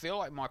 I feel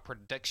like my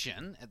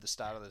prediction at the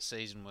start of the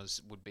season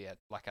would be a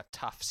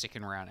tough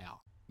second round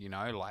out.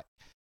 Like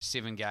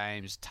 7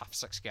 games, tough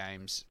 6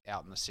 games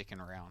out in the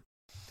second round,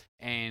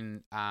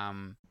 and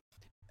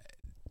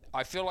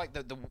I feel like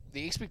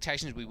the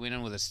expectations we went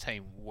in with this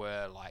team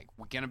were like,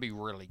 we're going to be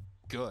really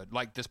good.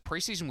 Like, this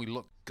preseason, we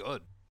looked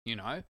good,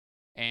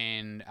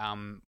 and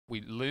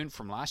we learned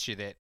from last year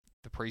that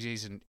the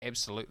preseason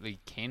absolutely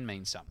can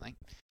mean something.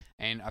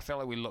 And I felt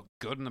like we looked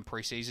good in the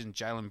preseason.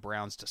 Jaylen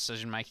Brown's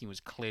decision-making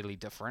was clearly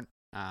different.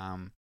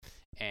 And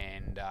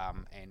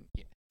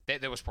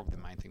that was probably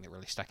the main thing that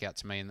really stuck out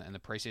to me in the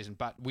preseason.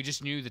 But we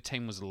just knew the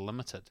team was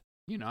limited,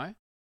 We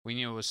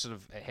knew it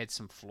had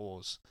some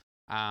flaws.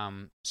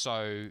 I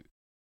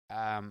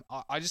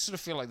just sort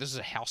of feel like this is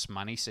a house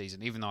money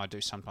season, even though I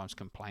do sometimes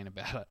complain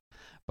about it.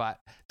 But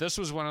this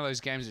was one of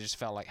those games that just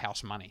felt like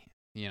house money,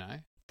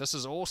 This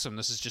is awesome.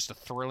 This is just a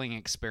thrilling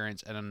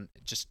experience and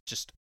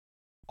just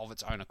of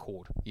its own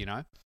accord,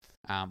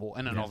 or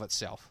in and of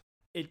itself.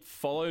 It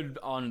followed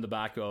on the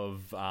back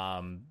of,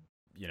 I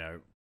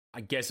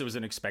guess it was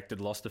an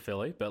expected loss to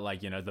Philly, but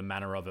the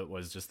manner of it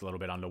was just a little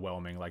bit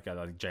underwhelming. Like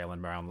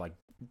Jaylen Brown,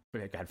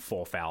 had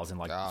 4 fouls in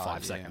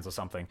 5 seconds or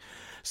something.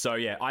 So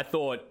yeah, I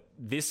thought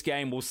this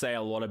game will say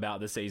a lot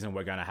about the season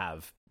we're going to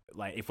have.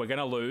 Like, if we're going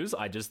to lose,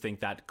 I just think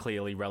that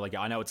clearly relegate.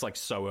 I know it's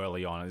so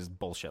early on, it's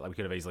bullshit. We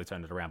could have easily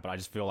turned it around, but I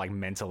just feel like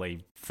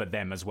mentally for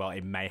them as well,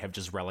 it may have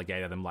just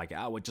relegated them.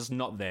 We're just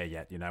not there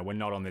yet. We're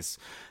not on this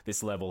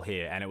level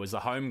here. And it was a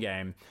home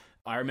game.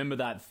 I remember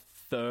that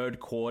third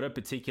quarter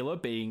particular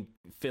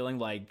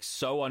feeling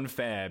so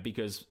unfair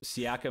because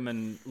Siakam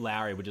and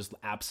Lowry were just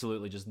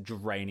absolutely just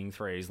draining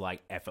threes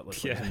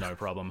effortlessly, no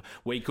problem.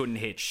 We couldn't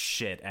hit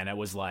shit, and it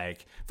was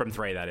from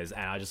 3, that is.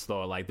 And I just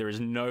thought there is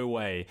no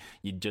way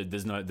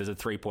there's a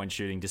 3-point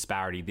shooting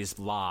disparity this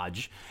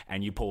large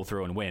and you pull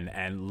through and win.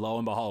 And lo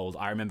and behold,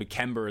 I remember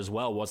Kemba as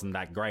well wasn't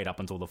that great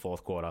up until the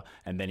fourth quarter,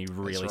 and then he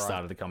really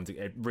started to come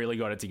it really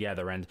got it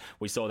together, and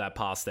we saw that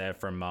pass there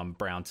from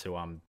Brown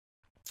to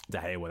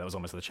Hayward. That was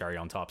almost the cherry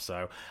on top.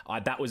 So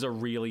that was a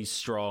really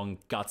strong,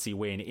 gutsy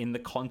win in the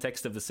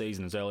context of the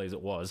season, as early as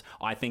it was.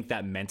 I think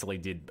that mentally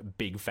did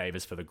big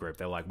favors for the group.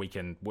 They're like, we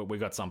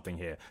got something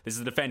here. This is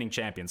the defending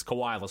champions,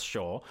 Kawhi-less,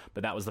 sure,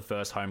 but that was the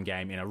first home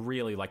game in a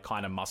really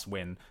kind of must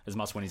win as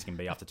he can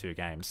be after 2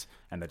 games,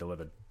 and they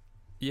delivered.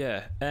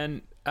 Yeah,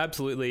 and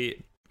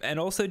absolutely, and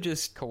also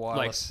just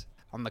Kawhi-less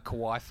on the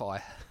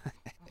Kawhi-fi.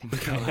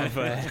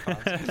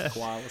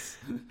 Kawhi-less.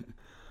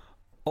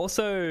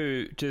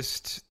 Also,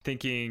 just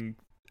thinking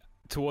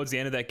towards the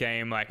end of that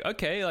game,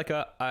 okay,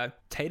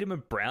 Tatum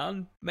and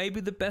Brown,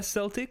 maybe the best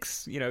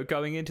Celtics,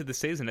 going into the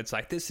season. It's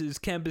this is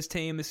Kemba's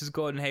team, this is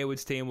Gordon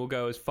Hayward's team. We'll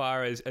go as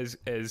far as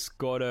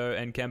Gordo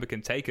and Kemba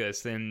can take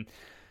us. And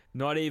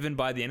not even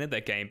by the end of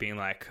that game being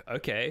like,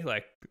 okay,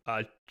 like,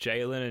 are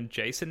Jalen and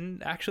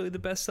Jason actually the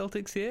best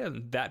Celtics here?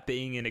 And that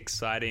being an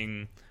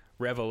exciting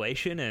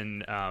revelation,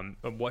 and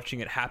watching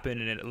it happen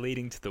and it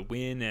leading to the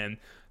win, and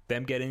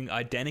them getting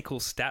identical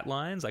stat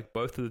lines, like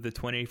both of the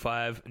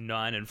 25,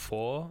 9, and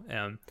 4.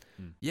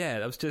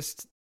 Yeah,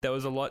 there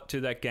was a lot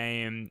to that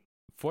game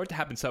for it to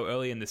happen so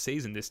early in the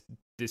season. This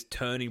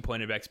turning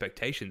point of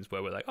expectations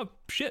where we're like, oh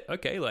shit,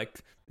 okay, like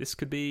this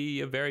could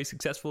be a very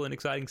successful and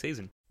exciting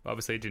season.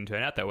 Obviously, it didn't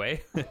turn out that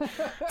way,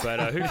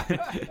 but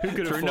who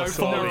could have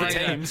foresaw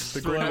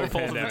the global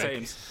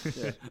pandemic?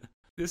 Yeah.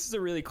 This is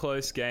a really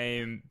close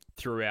game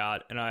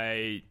throughout, and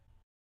I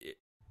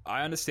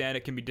understand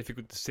it can be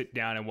difficult to sit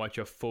down and watch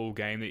a full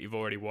game that you've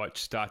already watched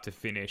start to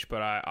finish,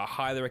 but I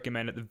highly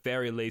recommend at the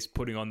very least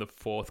putting on the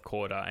fourth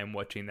quarter and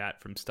watching that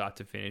from start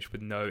to finish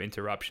with no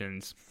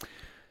interruptions.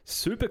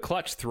 Super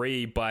clutch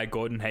 3 by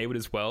Gordon Hayward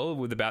as well,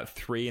 with about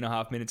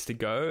 3.5 minutes to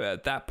go.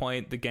 At that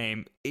point, the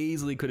game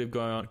easily could have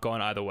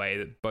gone either way.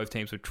 That both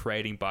teams were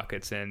trading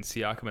buckets, and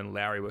Siakam and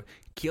Lowry were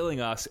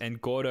killing us. And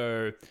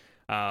Gordo,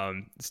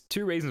 there's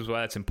two reasons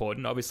why that's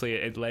important. Obviously,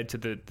 it led to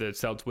the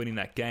Celtics winning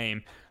that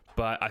game,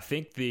 but I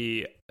think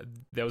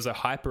there was a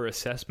hyper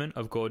assessment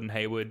of Gordon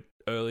Hayward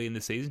early in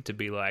the season to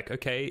be like,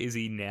 okay, is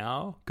he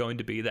now going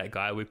to be that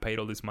guy we've paid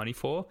all this money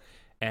for?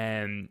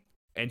 And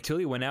until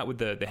he went out with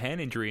the hand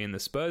injury in the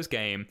Spurs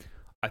game,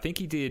 I think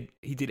he did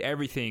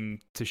everything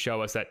to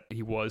show us that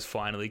he was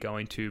finally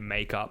going to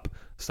make up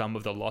some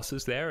of the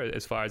losses there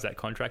as far as that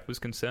contract was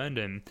concerned,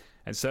 and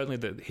certainly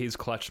his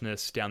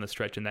clutchness down the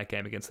stretch in that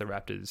game against the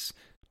Raptors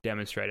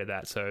demonstrated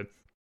that. So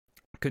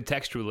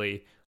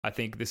contextually, I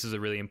think this is a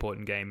really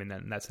important game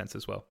in that sense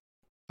as well.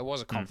 It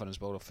was a confidence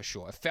builder for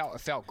sure. It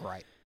felt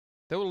great.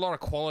 There were a lot of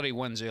quality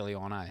wins early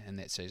on in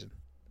that season.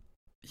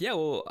 Yeah,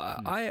 well,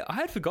 I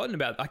had forgotten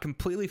I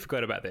completely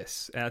forgot about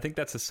this. And I think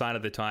that's a sign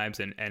of the times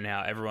and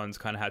how everyone's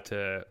kind of had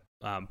to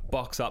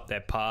box up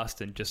their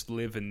past and just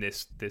live in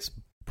this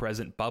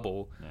present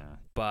bubble. Yeah.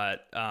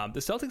 But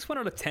the Celtics went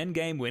on a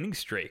 10-game winning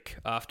streak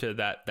after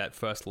that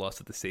first loss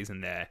of the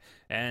season there,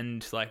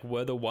 and like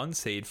were the 1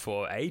 seed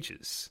for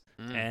ages.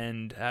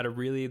 And had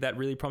that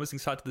really promising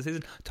start to the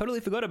season. Totally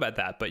forgot about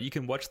that, but you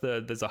can watch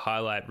there's a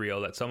highlight reel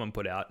that someone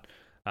put out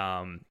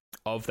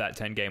of that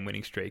 10-game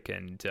winning streak,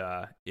 and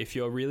if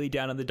you're really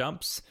down in the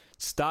dumps,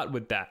 start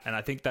with that, and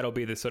I think that'll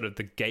be the sort of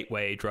the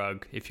gateway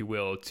drug, if you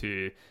will,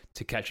 to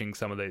catching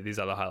some of these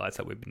other highlights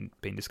that we've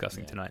been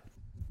discussing tonight.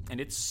 And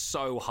it's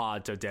so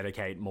hard to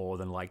dedicate more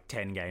than like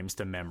 10 games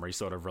to memory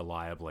sort of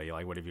reliably.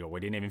 Like, what have you got? We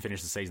didn't even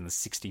finish the season, there's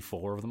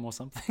 64 of them or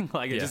something.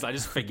 Like, I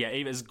just forget,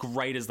 even as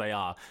great as they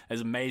are, as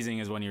amazing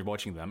as when you're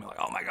watching them, like,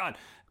 oh my God,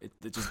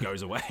 it just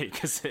goes away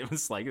because it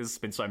was like, it's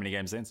been so many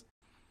games since.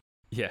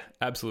 Yeah,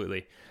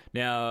 absolutely.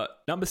 Now,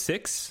 number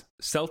 6,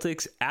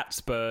 Celtics at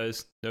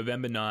Spurs,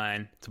 November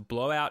 9. It's a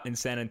blowout in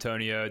San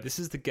Antonio. This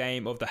is the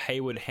game of the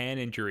Hayward hand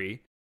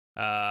injury.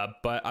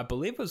 But I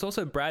believe it was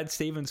also Brad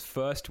Stevens'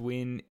 first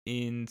win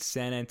in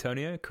San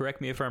Antonio. Correct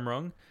me if I'm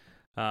wrong.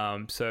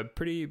 So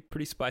pretty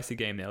spicy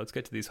game there. Let's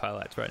get to these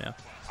highlights right now.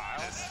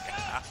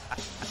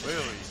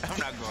 Really? I'm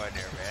not going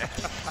there, man.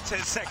 10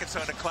 seconds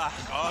on the clock.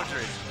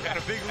 Aldridge got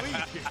a big lead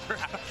here.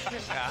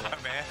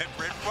 Man.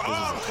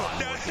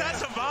 Oh,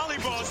 that's a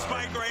volleyball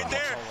spike right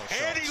there.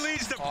 And he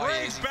leads the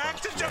Braves back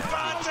to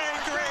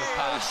Javonte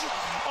Green.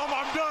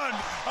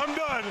 I'm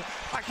done.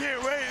 I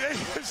can't wait.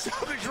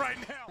 Celtics right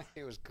now.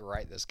 It was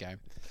great, this game.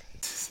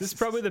 This is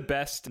probably the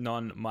best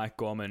non-Mike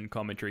Gorman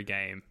commentary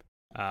game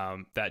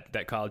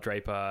that Kyle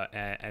Draper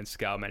and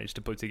Scal managed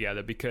to put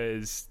together,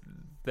 because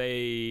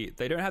they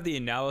don't have the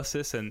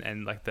analysis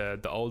and like the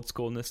old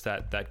schoolness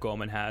that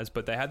Gorman has,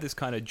 but they have this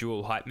kind of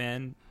dual hype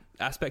man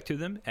aspect to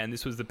them, and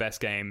this was the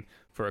best game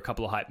for a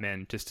couple of hype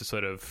men just to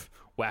sort of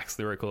wax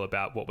lyrical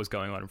about what was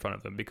going on in front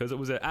of them, because it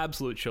was an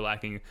absolute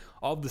shellacking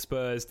of the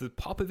Spurs, the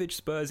Popovich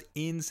Spurs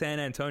in San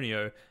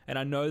Antonio. And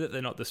I know that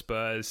they're not the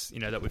Spurs,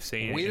 that we've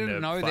seen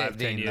in the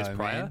 5-10 years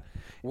prior.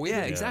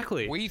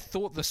 Exactly. We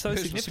thought the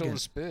Spurs were still the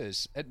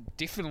Spurs. It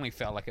definitely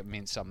felt like it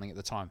meant something at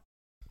the time.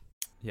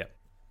 Yeah,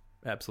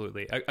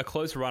 absolutely. A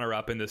close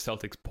runner-up in the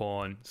Celtics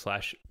porn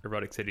 /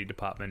 erotic city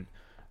department,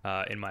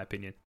 in my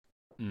opinion.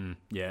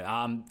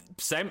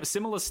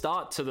 Similar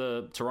start to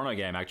the Toronto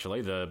game,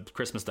 actually, the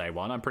Christmas Day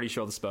one. I'm pretty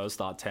sure the Spurs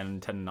start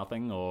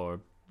 10-0, or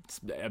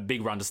a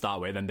big run to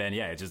start with, and then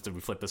we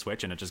flip the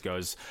switch and it just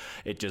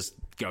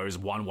goes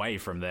one way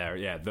from there.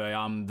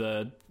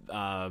 The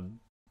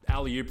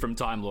alley-oop from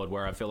Time Lord,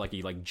 where I feel like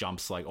he like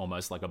jumps like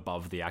almost like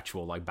above the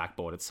actual like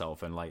backboard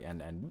itself and like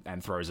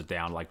and throws it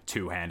down like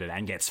two-handed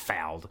and gets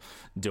fouled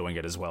doing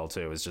it as well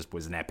too.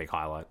 Was an epic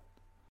highlight.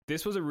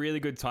 This was a really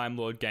good Time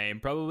Lord game.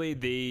 Probably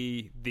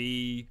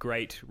the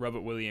great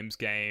Robert Williams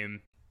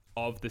game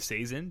of the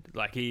season.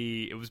 Like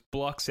it was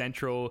block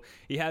central.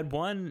 He had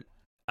one,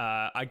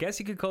 I guess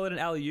you could call it an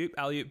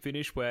alley-oop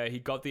finish, where he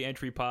got the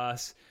entry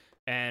pass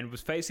and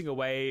was facing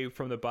away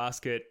from the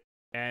basket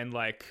and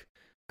like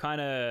kind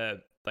of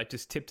like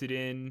just tipped it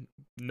in,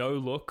 no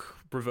look,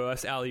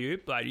 reverse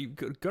alley-oop. Like, you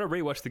got to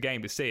rewatch the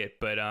game to see it.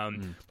 But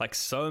like,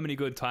 so many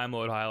good Time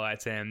Lord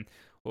highlights. And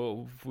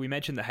well, we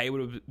mentioned that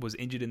Hayward was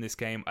injured in this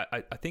game.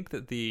 I think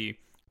that the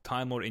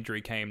Time Lord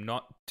injury came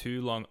not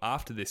too long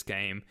after this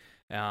game.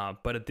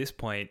 But at this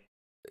point,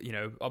 you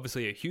know,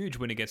 obviously a huge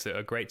win against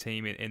a great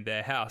team in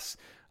their house.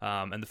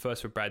 And the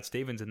first for Brad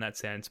Stevens in that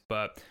sense.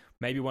 But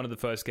maybe one of the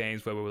first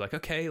games where we were like,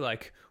 okay,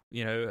 like,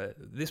 you know, at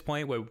this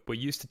point we're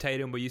used to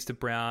Tatum, we're used to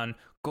Brown,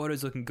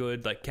 Gordo's looking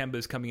good, like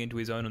Kemba's coming into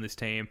his own on this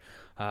team.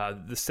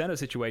 The center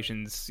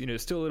situation's, you know,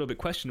 still a little bit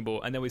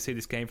questionable, and then we see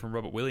this game from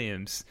Robert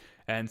Williams,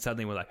 and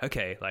suddenly we're like,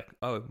 okay, like,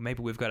 oh,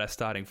 maybe we've got our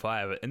starting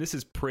five. And this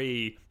is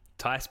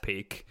pre-Tice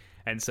peak,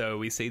 and so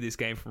we see this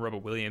game from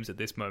Robert Williams at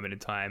this moment in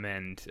time,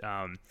 and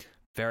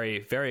very,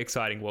 very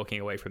exciting walking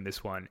away from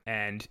this one.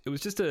 And it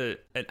was just an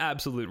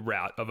absolute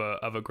rout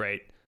of a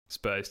great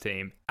Spurs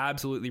team.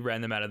 Absolutely ran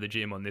them out of the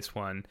gym on this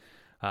one.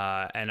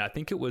 And I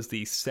think it was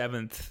the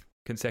 7th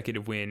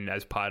consecutive win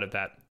as part of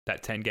that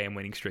 10-game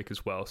winning streak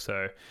as well.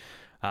 So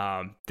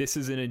this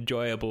is an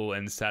enjoyable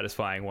and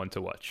satisfying one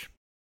to watch.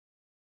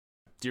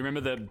 Do you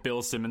remember that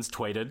Bill Simmons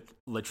tweeted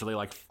literally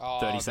like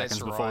 30 seconds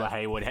before the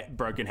Hayward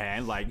broken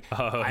hand? Like,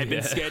 I've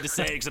been scared to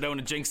say it because I don't want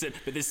to jinx it,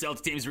 but this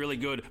Celtics team is really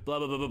good. Blah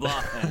blah blah blah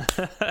blah.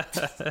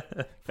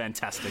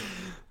 Fantastic.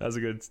 That was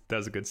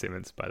a good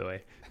Simmons, by the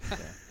way.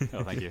 Yeah.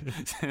 Oh, thank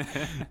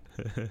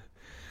you.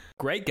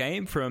 Great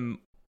game from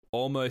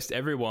almost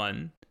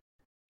everyone.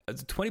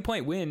 It's a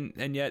 20-point win,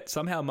 and yet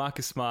somehow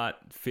Marcus Smart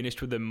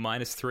finished with a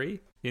 -3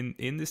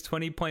 in this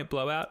 20-point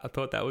blowout. I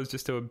thought that was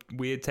just a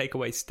weird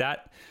takeaway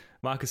stat.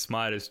 Marcus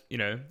Smart is, you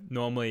know,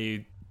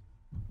 normally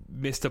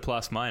Mr.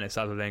 Plus Minus,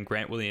 other than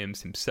Grant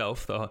Williams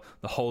himself, the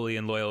holy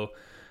and loyal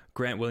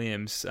Grant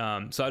Williams. So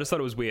I just thought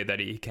it was weird that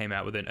he came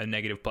out with a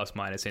negative plus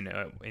minus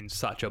in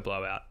such a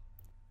blowout.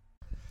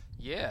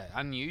 Yeah,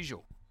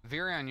 unusual.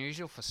 Very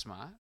unusual for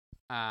Smart.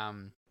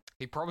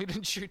 He probably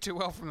didn't shoot too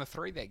well from the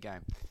three that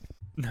game.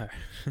 No.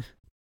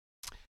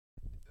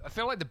 I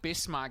feel like the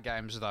best Smart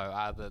games, though,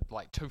 are the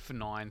like 2 for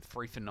 9,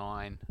 3 for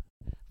 9,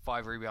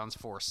 5 rebounds,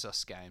 4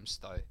 assists games,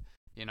 though.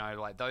 You know,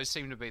 like those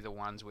seem to be the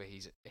ones where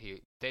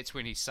that's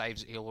when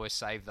he'll always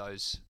save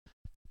those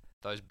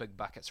big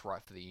buckets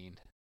right for the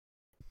end.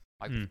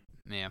 Like,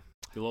 yeah.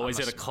 He'll always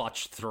hit a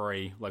clutch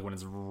 3, like when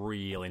it's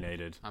really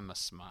needed. I'm a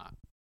Smart.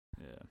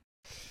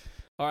 Yeah.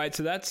 All right,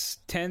 so that's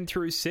 10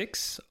 through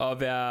 6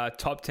 of our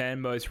top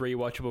 10 most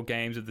rewatchable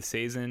games of the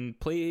season.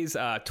 Please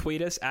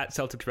tweet us at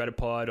Celtics Reddit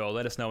Pod, or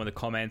let us know in the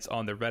comments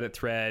on the Reddit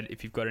thread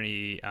if you've got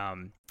any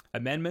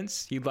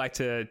amendments you'd like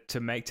to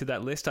make to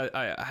that list.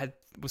 I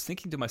was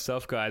thinking to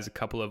myself, guys, a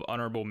couple of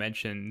honorable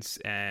mentions,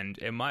 and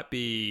it might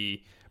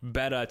be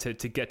better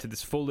to get to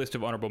this full list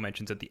of honorable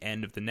mentions at the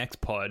end of the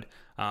next pod.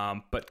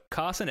 But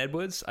Carson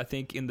Edwards, I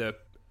think it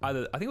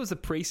was the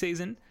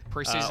preseason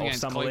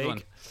against Cleveland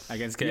league.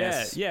 Against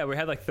Gas. Yeah, we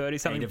had like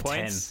 30-something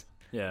points.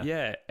 10.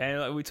 Yeah,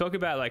 and like, we talk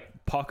about like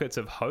pockets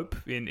of hope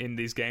in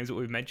these games that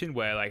we've mentioned,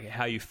 where like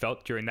how you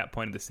felt during that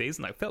point of the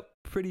season. Like, felt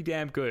pretty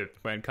damn good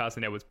when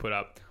Carson Edwards put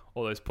up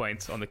all those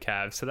points on the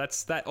Cavs. So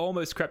that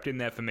almost crept in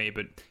there for me,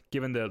 but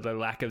given the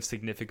lack of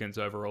significance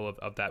overall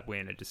of that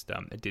win, it just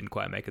it didn't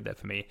quite make it there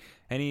for me.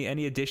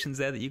 Any additions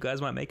there that you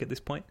guys might make at this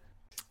point?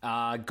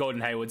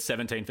 Gordon Hayward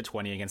 17 for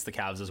 20 against the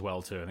Cavs as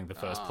well too. I think the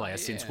first player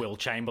since Will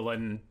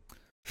Chamberlain,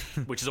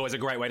 which is always a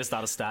great way to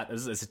start a stat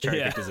as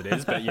cherry picked as it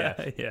is. But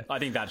yeah, I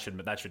think that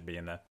should be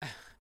in there.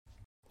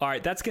 All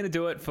right, that's going to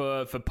do it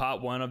for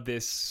part 1 of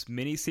this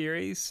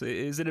mini-series.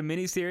 Is it a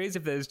mini-series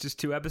if there's just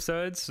 2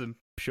 episodes?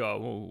 Sure,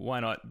 well, why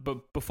not?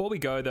 But before we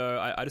go, though,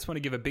 I just want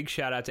to give a big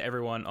shout-out to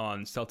everyone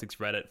on Celtics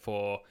Reddit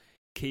for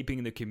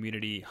keeping the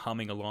community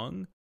humming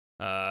along.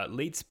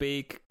 Leet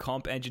Speak,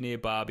 Comp Engineer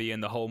Barbie,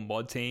 and the whole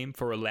mod team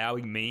for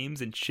allowing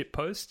memes and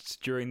shitposts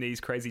during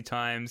these crazy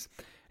times.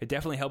 It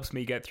definitely helps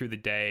me get through the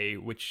day,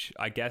 which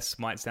I guess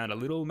might sound a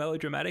little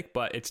melodramatic,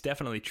 but it's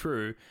definitely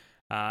true.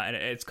 And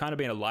it's kind of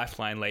been a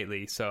lifeline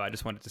lately, so I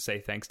just wanted to say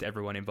thanks to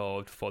everyone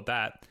involved for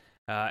that.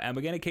 And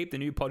we're going to keep the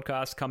new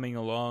podcast coming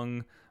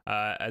along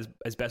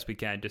as best we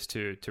can, just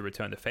to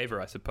return the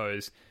favor, I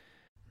suppose.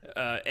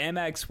 Air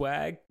Mag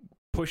Swag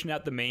pushing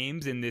out the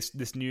memes in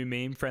this new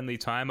meme-friendly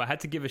time. I had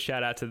to give a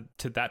shout-out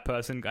to that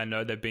person. I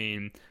know they've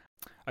been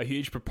a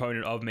huge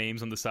proponent of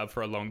memes on the sub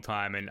for a long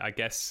time, and I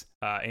guess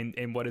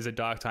in what is a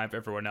dark time for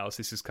everyone else,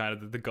 this is kind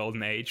of the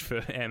golden age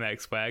for Air Mag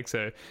Swag,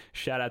 so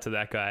shout-out to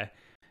that guy.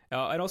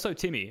 And also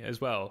Timmy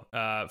as well,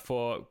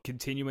 for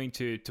continuing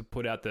to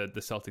put out the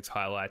Celtics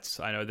highlights.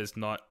 I know there's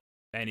not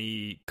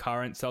any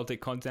current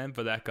Celtic content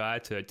for that guy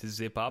to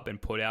zip up and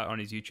put out on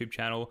his YouTube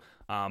channel,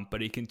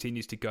 but he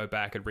continues to go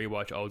back and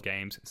rewatch old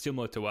games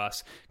similar to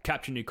us,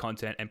 capture new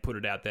content, and put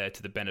it out there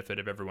to the benefit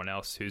of everyone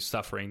else who's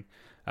suffering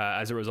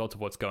as a result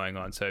of what's going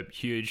on. So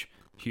huge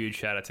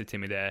shout out to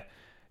Timmy there.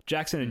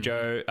 Jackson and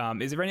Joe,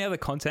 is there any other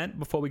content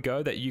before we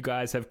go that you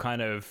guys have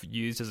kind of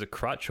used as a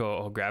crutch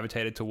or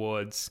gravitated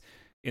towards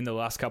in the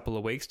last couple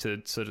of weeks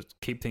to sort of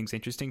keep things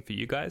interesting for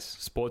you guys,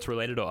 sports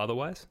related or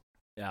otherwise?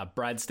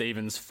 Brad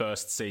Stevens'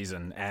 first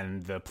season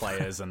and the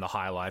players and the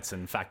highlights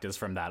and factors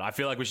from that. I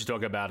feel like we should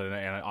talk about it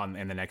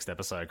in the next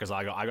episode, because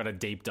I got a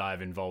deep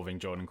dive involving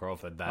Jordan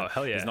Crawford that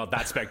is not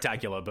that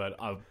spectacular, but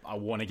I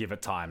want to give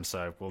it time,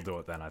 so we'll do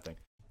it then, I think.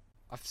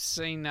 I've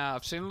seen a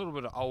little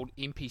bit of old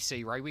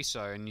NPC rugby,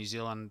 so in New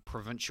Zealand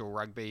provincial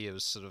rugby, it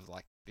was sort of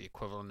like the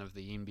equivalent of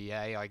the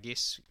NBA, I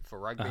guess, for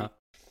rugby. Uh-huh.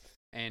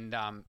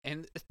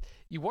 And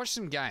you watch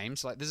some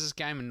games, like there's this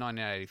game in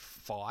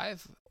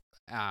 1985,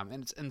 and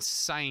it's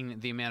insane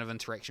the amount of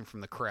interaction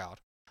from the crowd.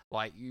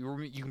 Like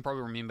you can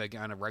probably remember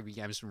going to rugby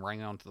games and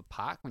running onto the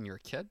park when you're a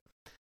kid.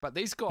 But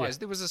these guys,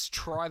 there was this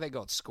try that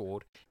got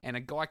scored, and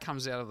a guy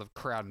comes out of the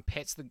crowd and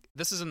pats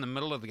this is in the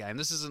middle of the game.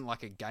 This isn't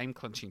like a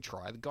game-clinching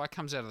try. The guy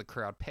comes out of the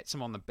crowd, pats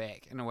him on the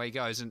back, and away he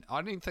goes. And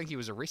I didn't think he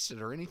was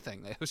arrested or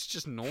anything. It was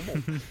just normal.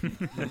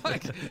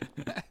 Like,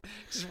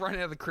 just run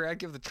out of the crowd,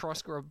 give the try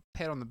scorer a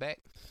pat on the back.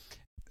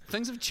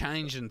 Things have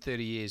changed in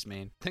 30 years,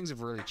 man. Things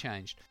have really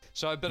changed.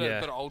 So a bit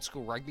of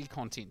old-school rugby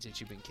content's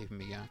actually been keeping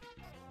me going.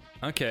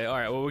 Okay, all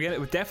right. Well,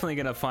 we're definitely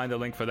going to find the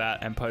link for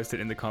that and post it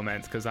in the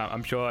comments, because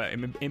I'm sure,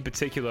 in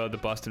particular, the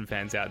Boston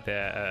fans out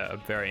there are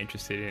very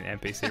interested in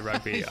NPC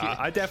rugby.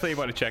 I definitely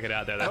want to check it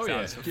out there. That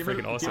sounds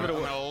freaking awesome. Give it a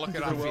whirl,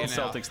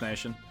 Celtics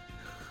Nation.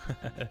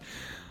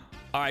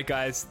 All right,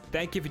 guys.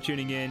 Thank you for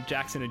tuning in.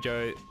 Jackson and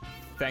Joe,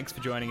 thanks for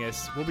joining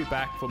us. We'll be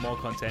back for more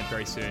content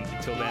very soon.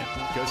 Until then,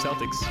 go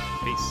Celtics.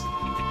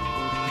 Peace.